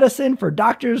for medicine, for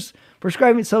doctors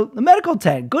prescribing? So the medical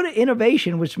tent, good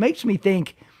innovation, which makes me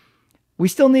think we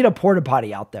still need a porta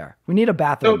potty out there. We need a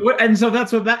bathroom. So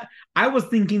that's what I was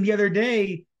thinking the other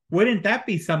day. Wouldn't that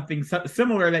be something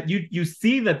similar that you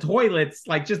see the toilets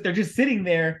like they're just sitting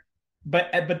there,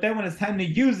 but then when it's time to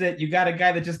use it, you got a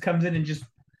guy that just comes in and just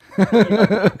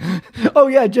oh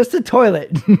yeah, just a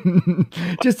toilet,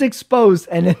 just exposed,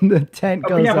 and then the tent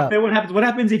goes up. But then what happens? What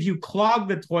happens if you clog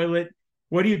the toilet?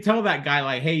 What do you tell that guy?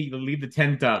 Like, hey, you leave the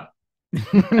tent up.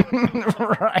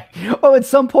 Right. Oh, at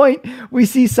some point we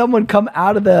see someone come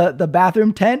out of the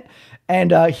bathroom tent.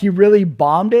 And he really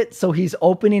bombed it. So he's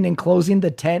opening and closing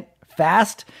the tent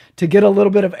fast to get a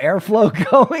little bit of airflow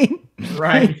going.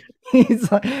 Right. He's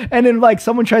like, and then like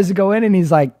someone tries to go in and he's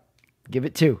like, give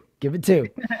it two.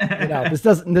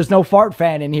 There's no fart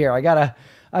fan in here.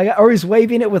 Or he's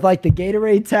waving it with like the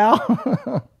Gatorade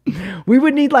towel. We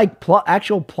would need like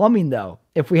actual plumbing though.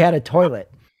 If we had a toilet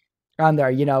on there,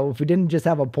 if we didn't just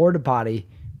have a porta potty,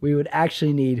 we would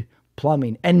actually need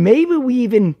plumbing. And maybe we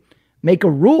even make a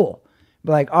rule.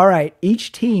 Like, all right,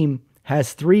 each team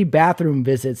has 3 bathroom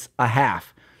visits a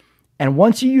half. And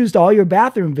once you used all your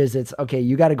bathroom visits, okay,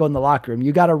 you got to go in the locker room.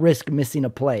 You got to risk missing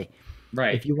a play.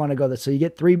 Right. If you want to go there. So you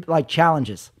get 3 like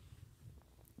challenges.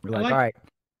 We're like, all right.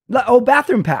 Oh,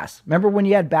 bathroom pass. Remember when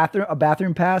you had a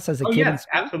bathroom pass as a kid? Yes,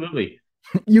 absolutely.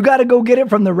 You got to go get it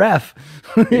from the ref.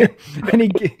 Yeah. And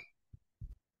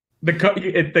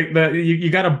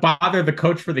you got to bother the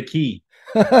coach for the key.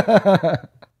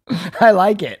 I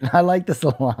like it. I like this a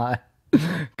lot.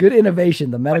 Good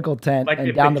innovation. The medical tent, like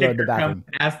and down the road the bathroom.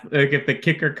 If the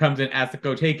kicker comes and asks the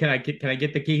coach, "Hey, can I get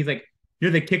the key?" He's like,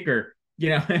 "You're the kicker.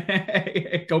 Go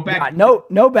back." Yeah,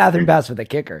 no bathroom pass for the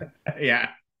kicker.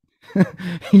 Yeah.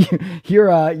 You're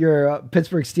a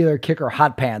Pittsburgh Steeler kicker,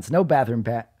 hot pants. No bathroom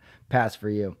pass for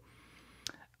you.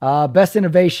 Best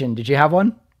innovation. Did you have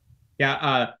one?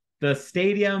 Yeah. The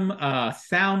stadium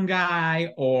sound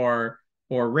guy or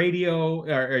radio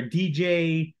or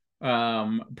DJ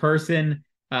person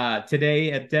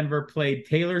today at Denver played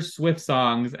Taylor Swift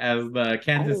songs as the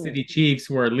Kansas City Chiefs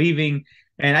were leaving,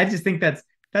 and I just think that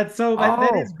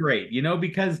is great,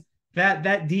 because that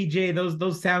DJ,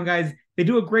 those sound guys, they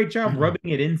do a great job rubbing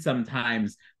it in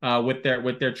sometimes with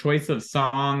their choice of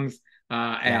songs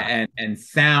and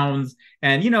sounds,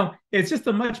 and it's just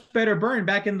a much better burn.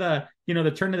 Back in the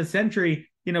the turn of the century,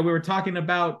 we were talking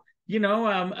about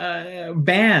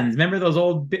bands. Remember those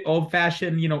old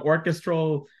fashioned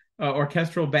orchestral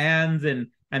bands, and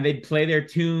they'd play their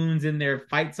tunes and their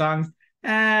fight songs.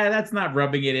 That's not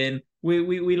rubbing it in.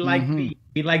 We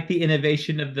like the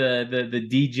innovation of the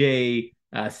DJ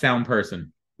sound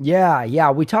person.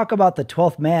 Yeah. We talk about the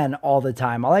 12th man all the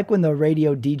time. I like when the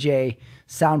radio DJ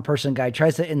sound person guy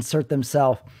tries to insert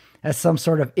themselves as some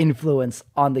sort of influence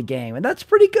on the game, and that's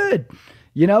pretty good.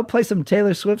 Play some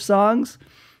Taylor Swift songs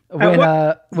when you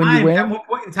win. At what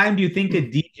point in time do you think a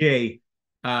DJ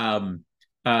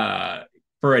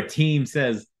for a team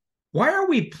says, why are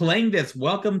we playing this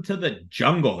Welcome to the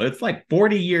Jungle? It's like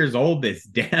 40 years old, this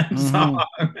damn song.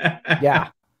 Yeah.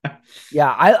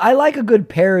 Yeah. I like a good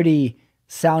parody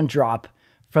sound drop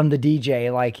from the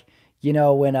DJ. Like, you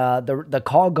know, when the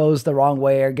call goes the wrong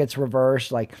way or gets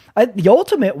reversed. Like the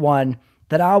ultimate one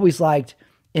that I always liked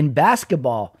in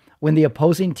basketball, when the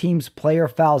opposing team's player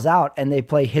fouls out and they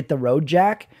play Hit the Road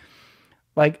Jack.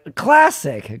 Like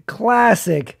classic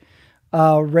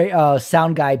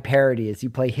sound guy parody as you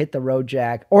play Hit the Road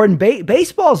Jack. Or in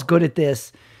baseball's good at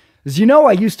this. As you know,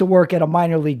 I used to work at a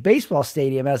minor league baseball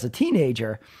stadium as a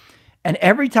teenager. And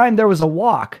every time there was a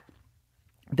walk,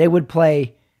 they would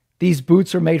play These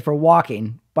Boots Are Made for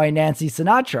Walking by Nancy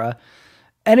Sinatra.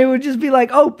 And it would just be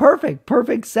like, oh,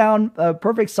 perfect sound,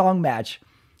 perfect song match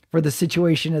for the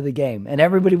situation of the game. And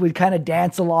everybody would kind of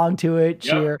dance along to it,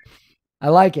 cheer. Yep. I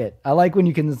like it. I like when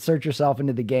you can insert yourself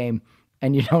into the game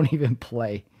and you don't even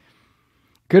play.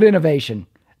 Good innovation.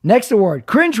 Next award,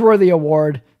 cringeworthy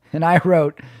award. And I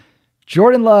wrote,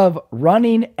 Jordan Love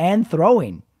running and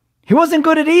throwing. He wasn't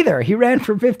good at either. He ran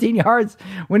for 15 yards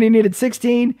when he needed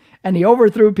 16, and he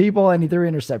overthrew people, and he threw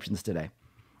interceptions today.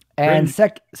 And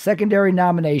secondary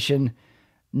nomination,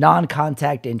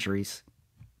 non-contact injuries.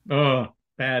 Oh,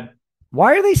 bad.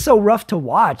 Why are they so rough to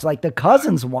watch? Like the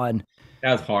Cousins one.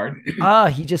 That was hard.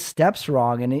 He just steps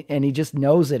wrong, and he just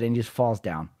knows it, and he just falls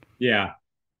down. Yeah.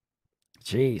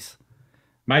 Jeez.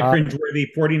 My cringeworthy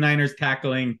 49ers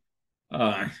tackling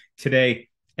today,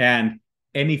 and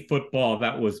any football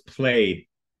that was played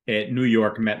at New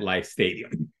York MetLife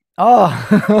Stadium.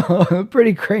 Oh,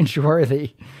 pretty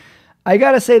cringeworthy. I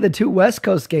got to say the two West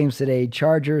Coast games today,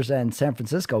 Chargers and San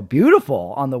Francisco,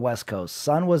 beautiful on the West Coast.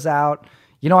 Sun was out.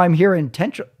 You know, I'm here in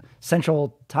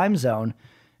Central Time Zone,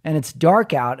 and it's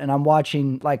dark out, and I'm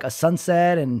watching like a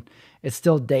sunset, and it's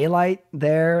still daylight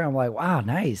there. I'm like, wow,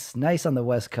 nice on the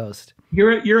West Coast.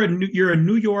 You're a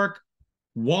New York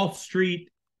Wall Street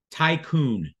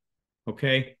tycoon,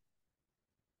 okay?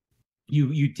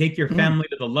 You take your family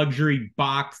to the luxury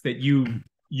box that you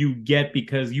get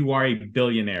because you are a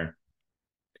billionaire,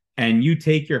 and you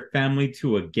take your family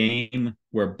to a game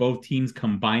where both teams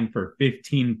combined for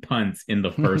 15 punts in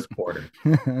the first quarter.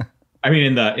 I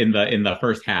mean, in the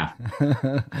first half.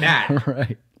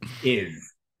 That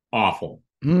is awful.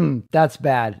 That's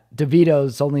bad.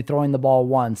 DeVito's only throwing the ball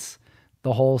once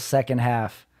the whole second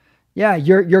half. Yeah,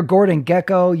 you're Gordon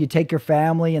Gekko. You take your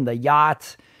family in the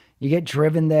yacht. You get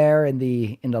driven there in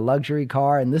the luxury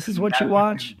car, and this is what you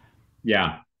watch?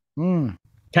 Yeah.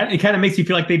 It kind of makes you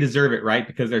feel like they deserve it, right?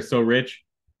 Because they're so rich.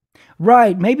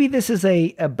 Right. Maybe this is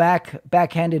a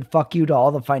backhanded fuck you to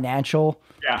all the financial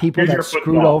people that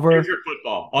screwed over. Here's your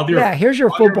football. Here's your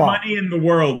football. All your money in the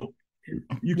world.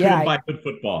 You couldn't buy good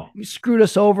football. You screwed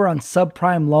us over on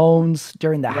subprime loans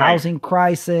during the housing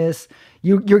crisis.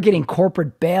 You're getting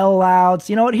corporate bailouts.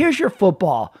 You know what? Here's your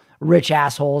football, rich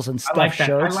assholes and stuffed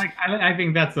shirts. I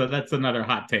think that's another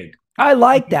hot take. I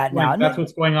like that now. That's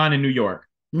what's going on in New York.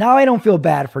 Now I don't feel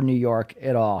bad for New York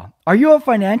at all. Are you a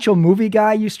financial movie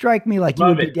guy? You strike me like you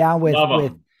would be down with. Love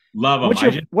them.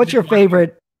 What's your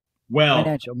favorite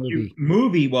financial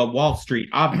movie? Well, Wall Street,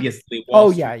 obviously.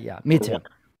 Yeah. Me too.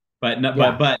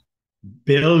 But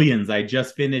Billions. I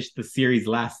just finished the series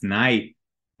last night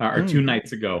or 2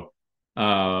 nights ago.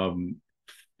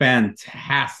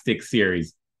 Fantastic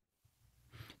series.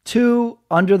 2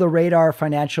 under the radar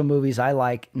financial movies I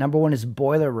like. Number 1 is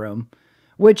Boiler Room,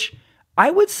 which I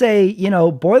would say,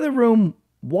 Boiler Room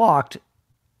walked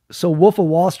so Wolf of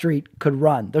Wall Street could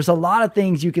run. There's a lot of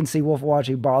things you can see Wolf of Wall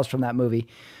Street borrows from that movie.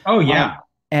 Oh, yeah.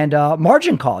 And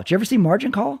Margin Call. Did you ever see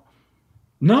Margin Call?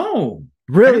 No.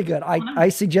 Really good. I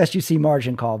suggest you see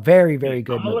Margin Call. Very, very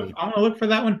good movie. I'm going to look for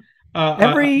that one.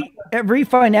 Every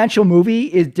financial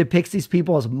movie depicts these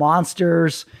people as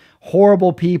monsters,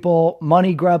 horrible people,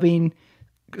 money grubbing,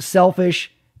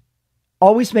 selfish.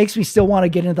 Always makes me still want to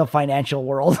get into the financial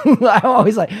world. I'm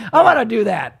always like, I want to do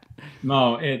that.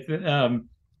 No, it's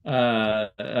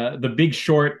The Big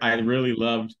Short. I really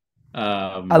loved.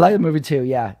 I like the movie too.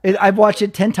 Yeah, I've watched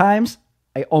it 10 times.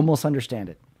 I almost understand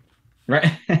it. Right.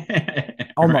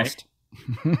 Almost.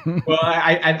 Right. Well,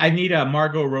 I need a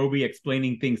Margot Robbie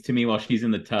explaining things to me while she's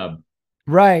in the tub.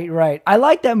 Right. I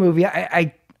like that movie.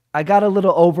 I got a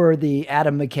little over the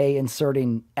Adam McKay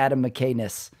inserting Adam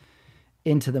McKay-ness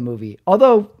into the movie,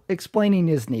 although explaining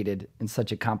is needed in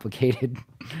such a complicated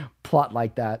plot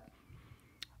like that.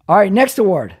 All right, next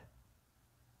award.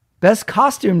 Best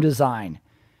costume design.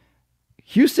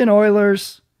 Houston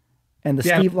Oilers and the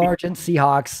Steve Largent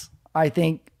Seahawks. I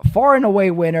think far and away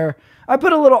winner. I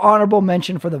put a little honorable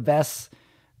mention for the vests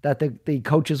that the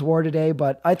coaches wore today,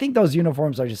 but I think those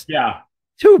uniforms are just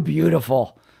too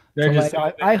beautiful. They're So just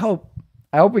like so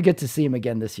I hope we get to see him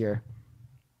again this year.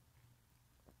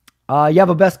 You have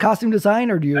a best costume design,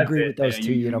 or do you that's agree it. with Yeah, those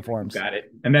two you uniforms? got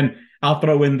it. And then I'll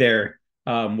throw in there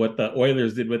what the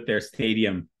Oilers did with their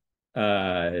stadium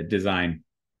design.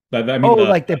 But I mean Oh, the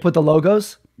like they put the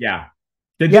logos? yeah.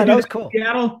 Did they Yeah, that do was that cool. in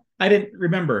Seattle? I didn't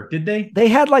remember. Did they? They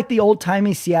had like the old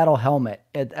timey Seattle helmet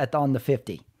on the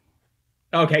 50.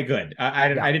 Okay, good. Yeah.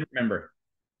 I didn't remember.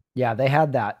 Yeah, they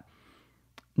had that.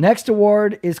 Next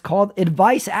award is called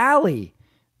Advice Alley.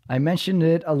 I mentioned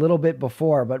it a little bit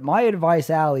before, but my advice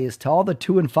alley is to all the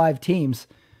 2-5 teams.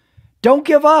 Don't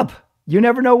give up. You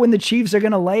never know when the Chiefs are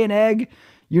going to lay an egg.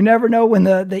 You never know when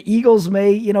the Eagles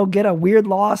may, get a weird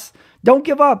loss. Don't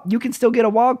give up. You can still get a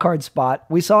wild card spot.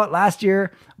 We saw it last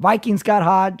year. Vikings got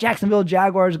hot. Jacksonville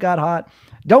Jaguars got hot.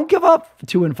 Don't give up,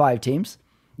 2-5 teams.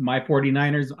 My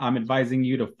 49ers, I'm advising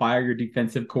you to fire your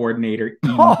defensive coordinator Oh,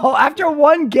 immediately. after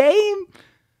one game?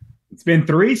 It's been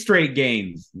 3 straight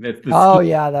games. That's the Oh, scheme.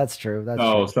 yeah, that's true. That's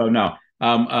Oh, true. so no.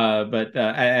 But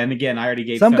and again, I already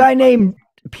gave Some some guy advice. named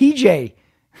PJ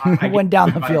I gave went some down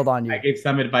the advice. field on I you. gave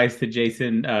some advice to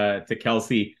Jason, to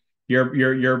Kelsey.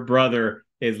 Your brother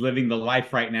is living the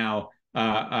life right now,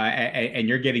 and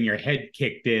you're getting your head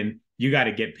kicked in. You got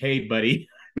to get paid, buddy.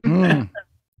 Mm.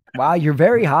 Wow, you're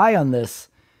very high on this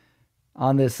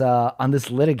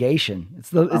litigation. It's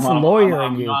the lawyer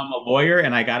in you. I'm a lawyer,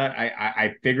 and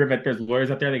I figure that there's lawyers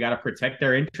out there. They got to protect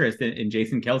their interest in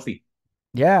Jason Kelsey.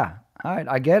 Yeah. All right,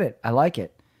 I get it. I like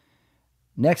it.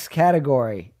 Next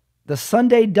category, the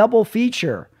Sunday double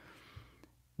feature.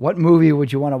 What movie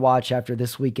would you want to watch after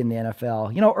this week in the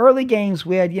NFL? Early games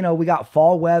we had, we got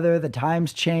fall weather, the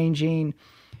time's changing.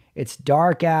 It's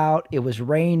dark out, it was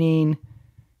raining.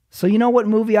 So you know what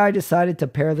movie I decided to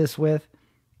pair this with?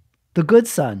 The Good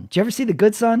Son. Did you ever see The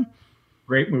Good Son?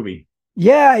 Great movie.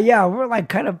 Yeah, yeah. We're like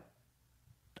kind of,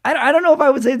 I don't know if I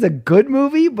would say it's a good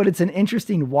movie, but it's an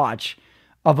interesting watch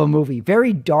of a movie.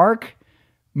 Very dark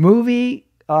movie,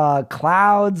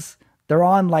 clouds. They're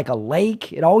on like a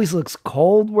lake. It always looks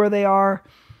cold where they are.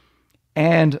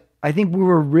 And I think we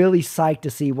were really psyched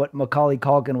to see what Macaulay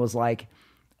Culkin was like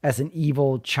as an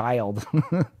evil child.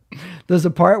 There's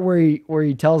a part where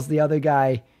he tells the other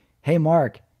guy, "Hey,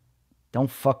 Mark, don't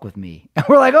fuck with me." And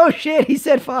we're like, "Oh shit, he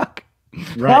said fuck."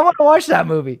 Right. I want to watch that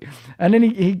movie. And then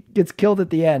he gets killed at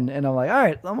the end. And I'm like, all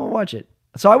right, I'm going to watch it.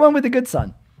 So I went with The Good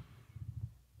Son.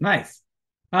 Nice.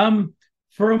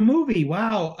 For a movie,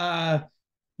 wow.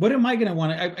 What am I gonna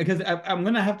want to? Because I'm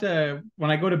gonna have to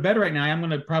when I go to bed right now. I'm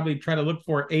gonna probably try to look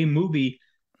for a movie.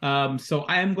 So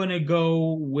I am gonna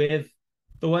go with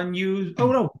the one you.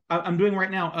 Oh no, I'm doing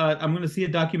right now. I'm gonna see a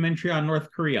documentary on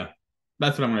North Korea.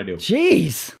 That's what I'm gonna do.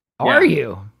 Jeez, Yeah. are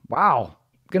you? Wow.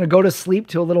 Gonna go to sleep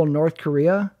to a little North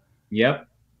Korea? Yep.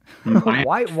 I'm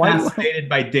Why do you fascinated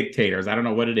by dictators. I don't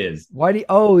know what it is.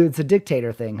 oh, it's a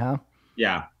dictator thing, huh?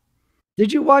 Yeah.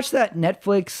 Did you watch that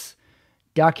Netflix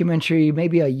documentary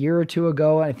maybe a year or two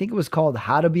ago? I think it was called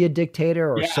How to Be a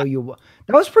Dictator or Yeah. So You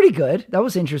That was pretty good. That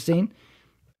was interesting.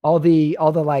 All the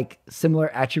like similar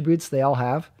attributes they all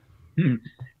have.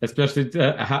 Especially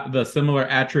the similar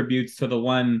attributes to the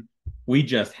one we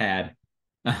just had.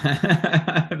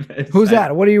 Who's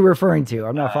that? What are you referring to?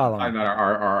 I'm not Talking following. about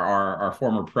our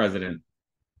former president.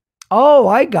 Oh,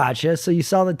 I gotcha. So you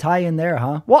saw the tie in there,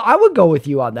 huh? Well, I would go with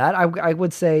you on that. I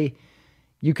would say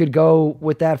you could go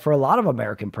with that for a lot of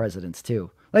American presidents too.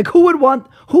 Like who would want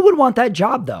that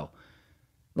job though?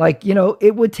 Like,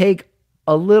 it would take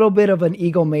a little bit of an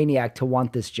egomaniac to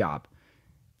want this job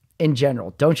in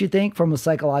general. Don't you think from a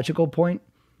psychological point?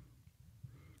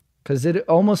 Because it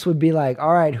almost would be like,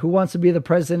 all right, who wants to be the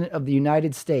president of the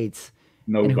United States?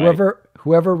 And Nobody.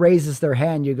 whoever raises their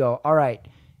hand, you go, all right,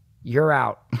 you're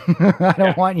out. I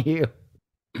don't want you.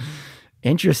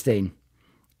 Interesting.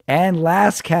 And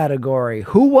last category,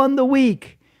 who won the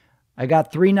week? I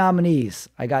got 3 nominees.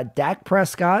 I got Dak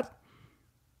Prescott,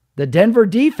 the Denver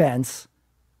defense,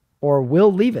 or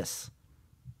Will Levis.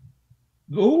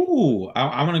 Ooh,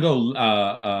 I'm gonna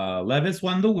go. Levis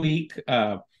won the week.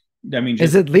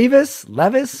 Is it Levis?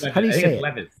 Levis? How do you I think say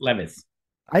it's it? Levis.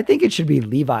 I think it should be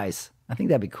Levi's. I think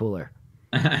that'd be cooler.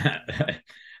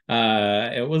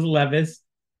 It was Levis.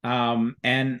 And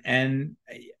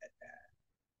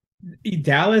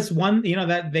Dallas won.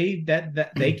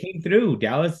 That they came through.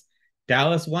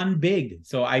 Dallas won big.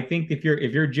 So I think if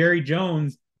you're Jerry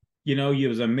Jones, it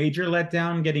was a major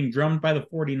letdown getting drummed by the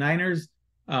 49ers.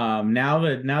 Now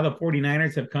the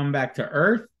 49ers have come back to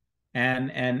earth,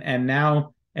 and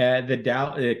now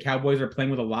the Cowboys are playing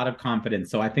with a lot of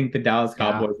confidence. So I think the Dallas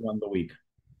Yeah. Cowboys won the week.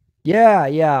 Yeah,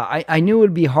 yeah. I knew it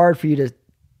would be hard for you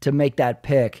to make that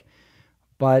pick,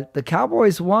 But the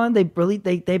Cowboys won. They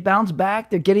bounced back.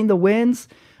 They're getting the wins.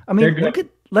 I mean,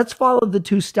 let's follow the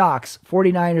two stocks,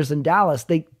 49ers and Dallas.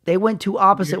 They went two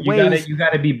opposite ways. You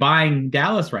got to be buying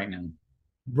Dallas right now.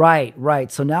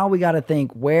 Right. So now we got to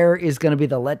think, where is going to be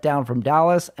the letdown from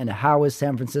Dallas, and how is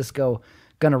San Francisco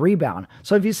going to rebound?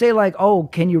 So if you say like, oh,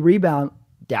 can you rebound?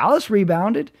 Dallas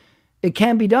rebounded. It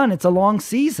can be done. It's a long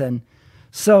season.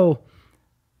 So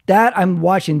that I'm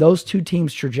watching those two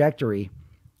teams' trajectory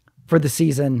for the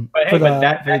season. But hey,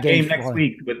 that game next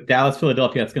week with Dallas,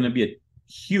 Philadelphia, it's going to be a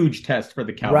huge test for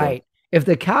the Cowboys. Right. If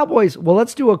the Cowboys, well,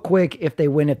 let's do a quick if they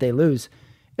win, if they lose.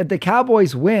 If the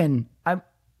Cowboys win, I'm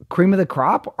cream of the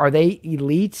crop. Are they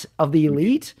elite of the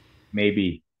elite?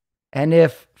 Maybe. And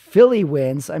if Philly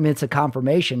wins, I mean, it's a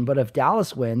confirmation, but if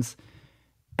Dallas wins,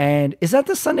 and is that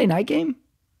the Sunday night game?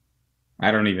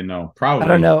 I don't even know. Probably.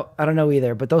 I don't know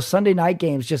either. But those Sunday night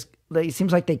games it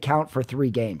seems like they count for 3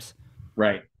 games.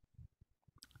 Right.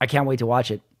 I can't wait to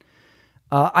watch it.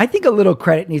 I think a little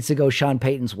credit needs to go Sean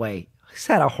Payton's way. He's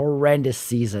had a horrendous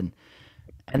season.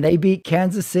 And they beat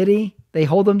Kansas City. They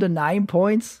hold them to 9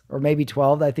 points, or maybe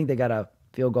 12. I think they got a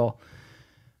field goal.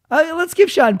 Let's give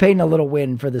Sean Payton a little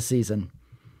win for the season.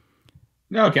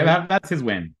 Okay, that's his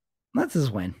win. That's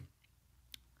his win.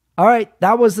 All right,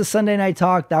 that was the Sunday Night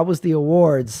Talk. That was the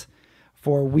awards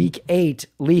for Week 8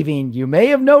 leaving. You may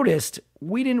have noticed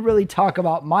we didn't really talk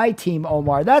about my team,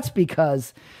 Omar. That's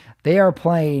because they are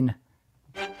playing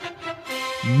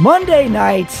Monday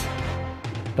night.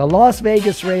 The Las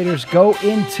Vegas Raiders go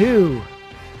into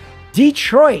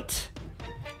Detroit.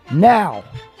 Now,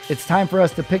 it's time for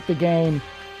us to pick the game.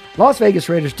 Las Vegas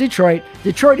Raiders, Detroit.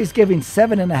 Detroit is giving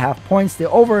 7.5 points. The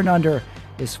over and under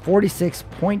is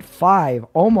 46.5.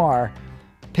 Omar,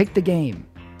 pick the game.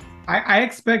 I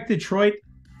expect Detroit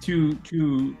to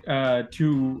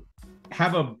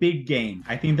have a big game.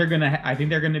 I think they're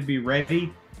gonna be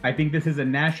ready. I think this is a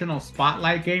national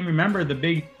spotlight game. Remember,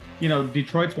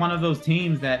 Detroit's one of those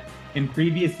teams that in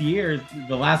previous years,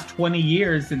 the last 20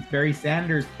 years since Barry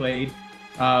Sanders played,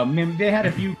 they had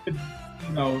a few,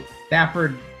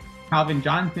 Stafford, Calvin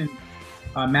Johnson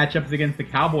matchups against the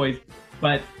Cowboys.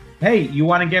 But hey, you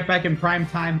want to get back in prime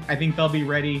time? I think they'll be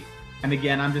ready. And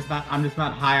again, I'm just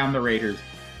not high on the Raiders.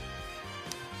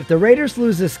 If the Raiders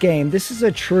lose this game, this is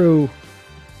a true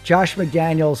Josh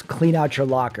McDaniels clean out your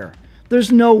locker.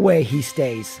 There's no way he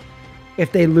stays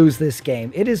if they lose this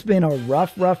game. It has been a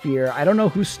rough year. I don't know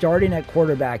who's starting at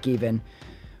quarterback even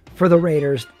for the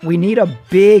Raiders. We need a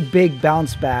big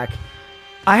bounce back.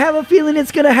 I have a feeling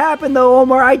it's going to happen though,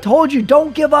 Omar. I told you,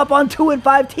 don't give up on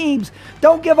 2-5 teams.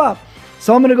 Don't give up.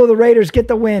 So I'm going to go the Raiders, get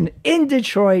the win in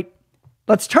Detroit.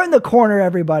 Let's turn the corner,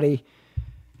 everybody.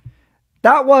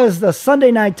 That was the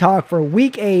Sunday Night Talk for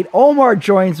Week 8. Omar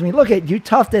joins me. Look at you,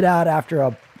 toughed it out after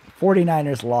a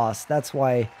 49ers loss. That's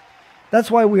why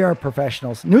we are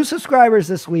professionals. New subscribers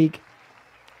this week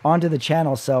onto the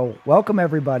channel. So welcome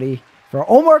everybody. For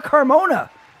Omar Carmona,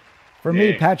 for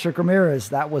me, Patrick Ramirez,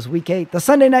 that was Week 8. The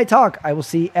Sunday Night Talk. I will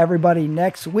see everybody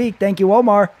next week. Thank you,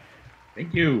 Omar.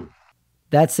 Thank you.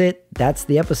 That's it. That's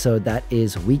the episode. That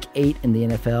is Week 8 in the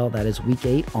NFL. That is Week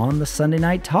 8 on the Sunday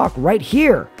Night Talk right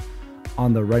here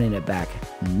on the Running It Back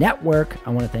Network.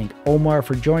 I want to thank Omar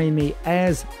for joining me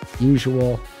as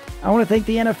usual. I want to thank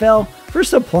the NFL for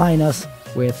supplying us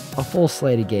with a full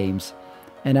slate of games.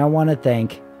 And I want to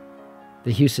thank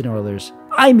the Houston Oilers,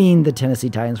 the Tennessee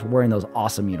Titans, for wearing those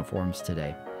awesome uniforms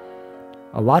today.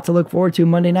 A lot to look forward to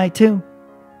Monday night too.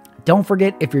 Don't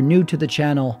forget, if you're new to the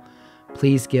channel,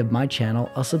 please give my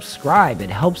channel a subscribe. It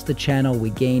helps the channel.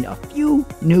 We gain a few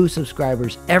new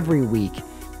subscribers every week.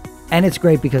 And it's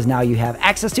great because now you have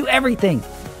access to everything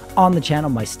on the channel,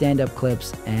 my stand-up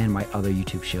clips and my other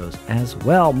YouTube shows as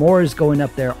well. More is going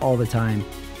up there all the time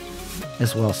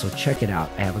as well, so check it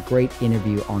out. I have a great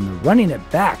interview on the Running It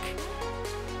Back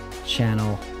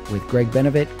channel with Greg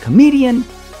Benevit, comedian.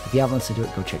 If you haven't listened to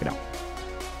it, go check it out.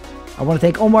 I want to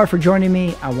thank Omar for joining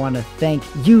me. I want to thank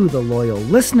you, the loyal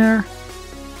listener.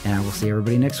 And I will see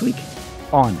everybody next week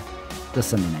on the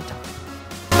Sunday Night Talk.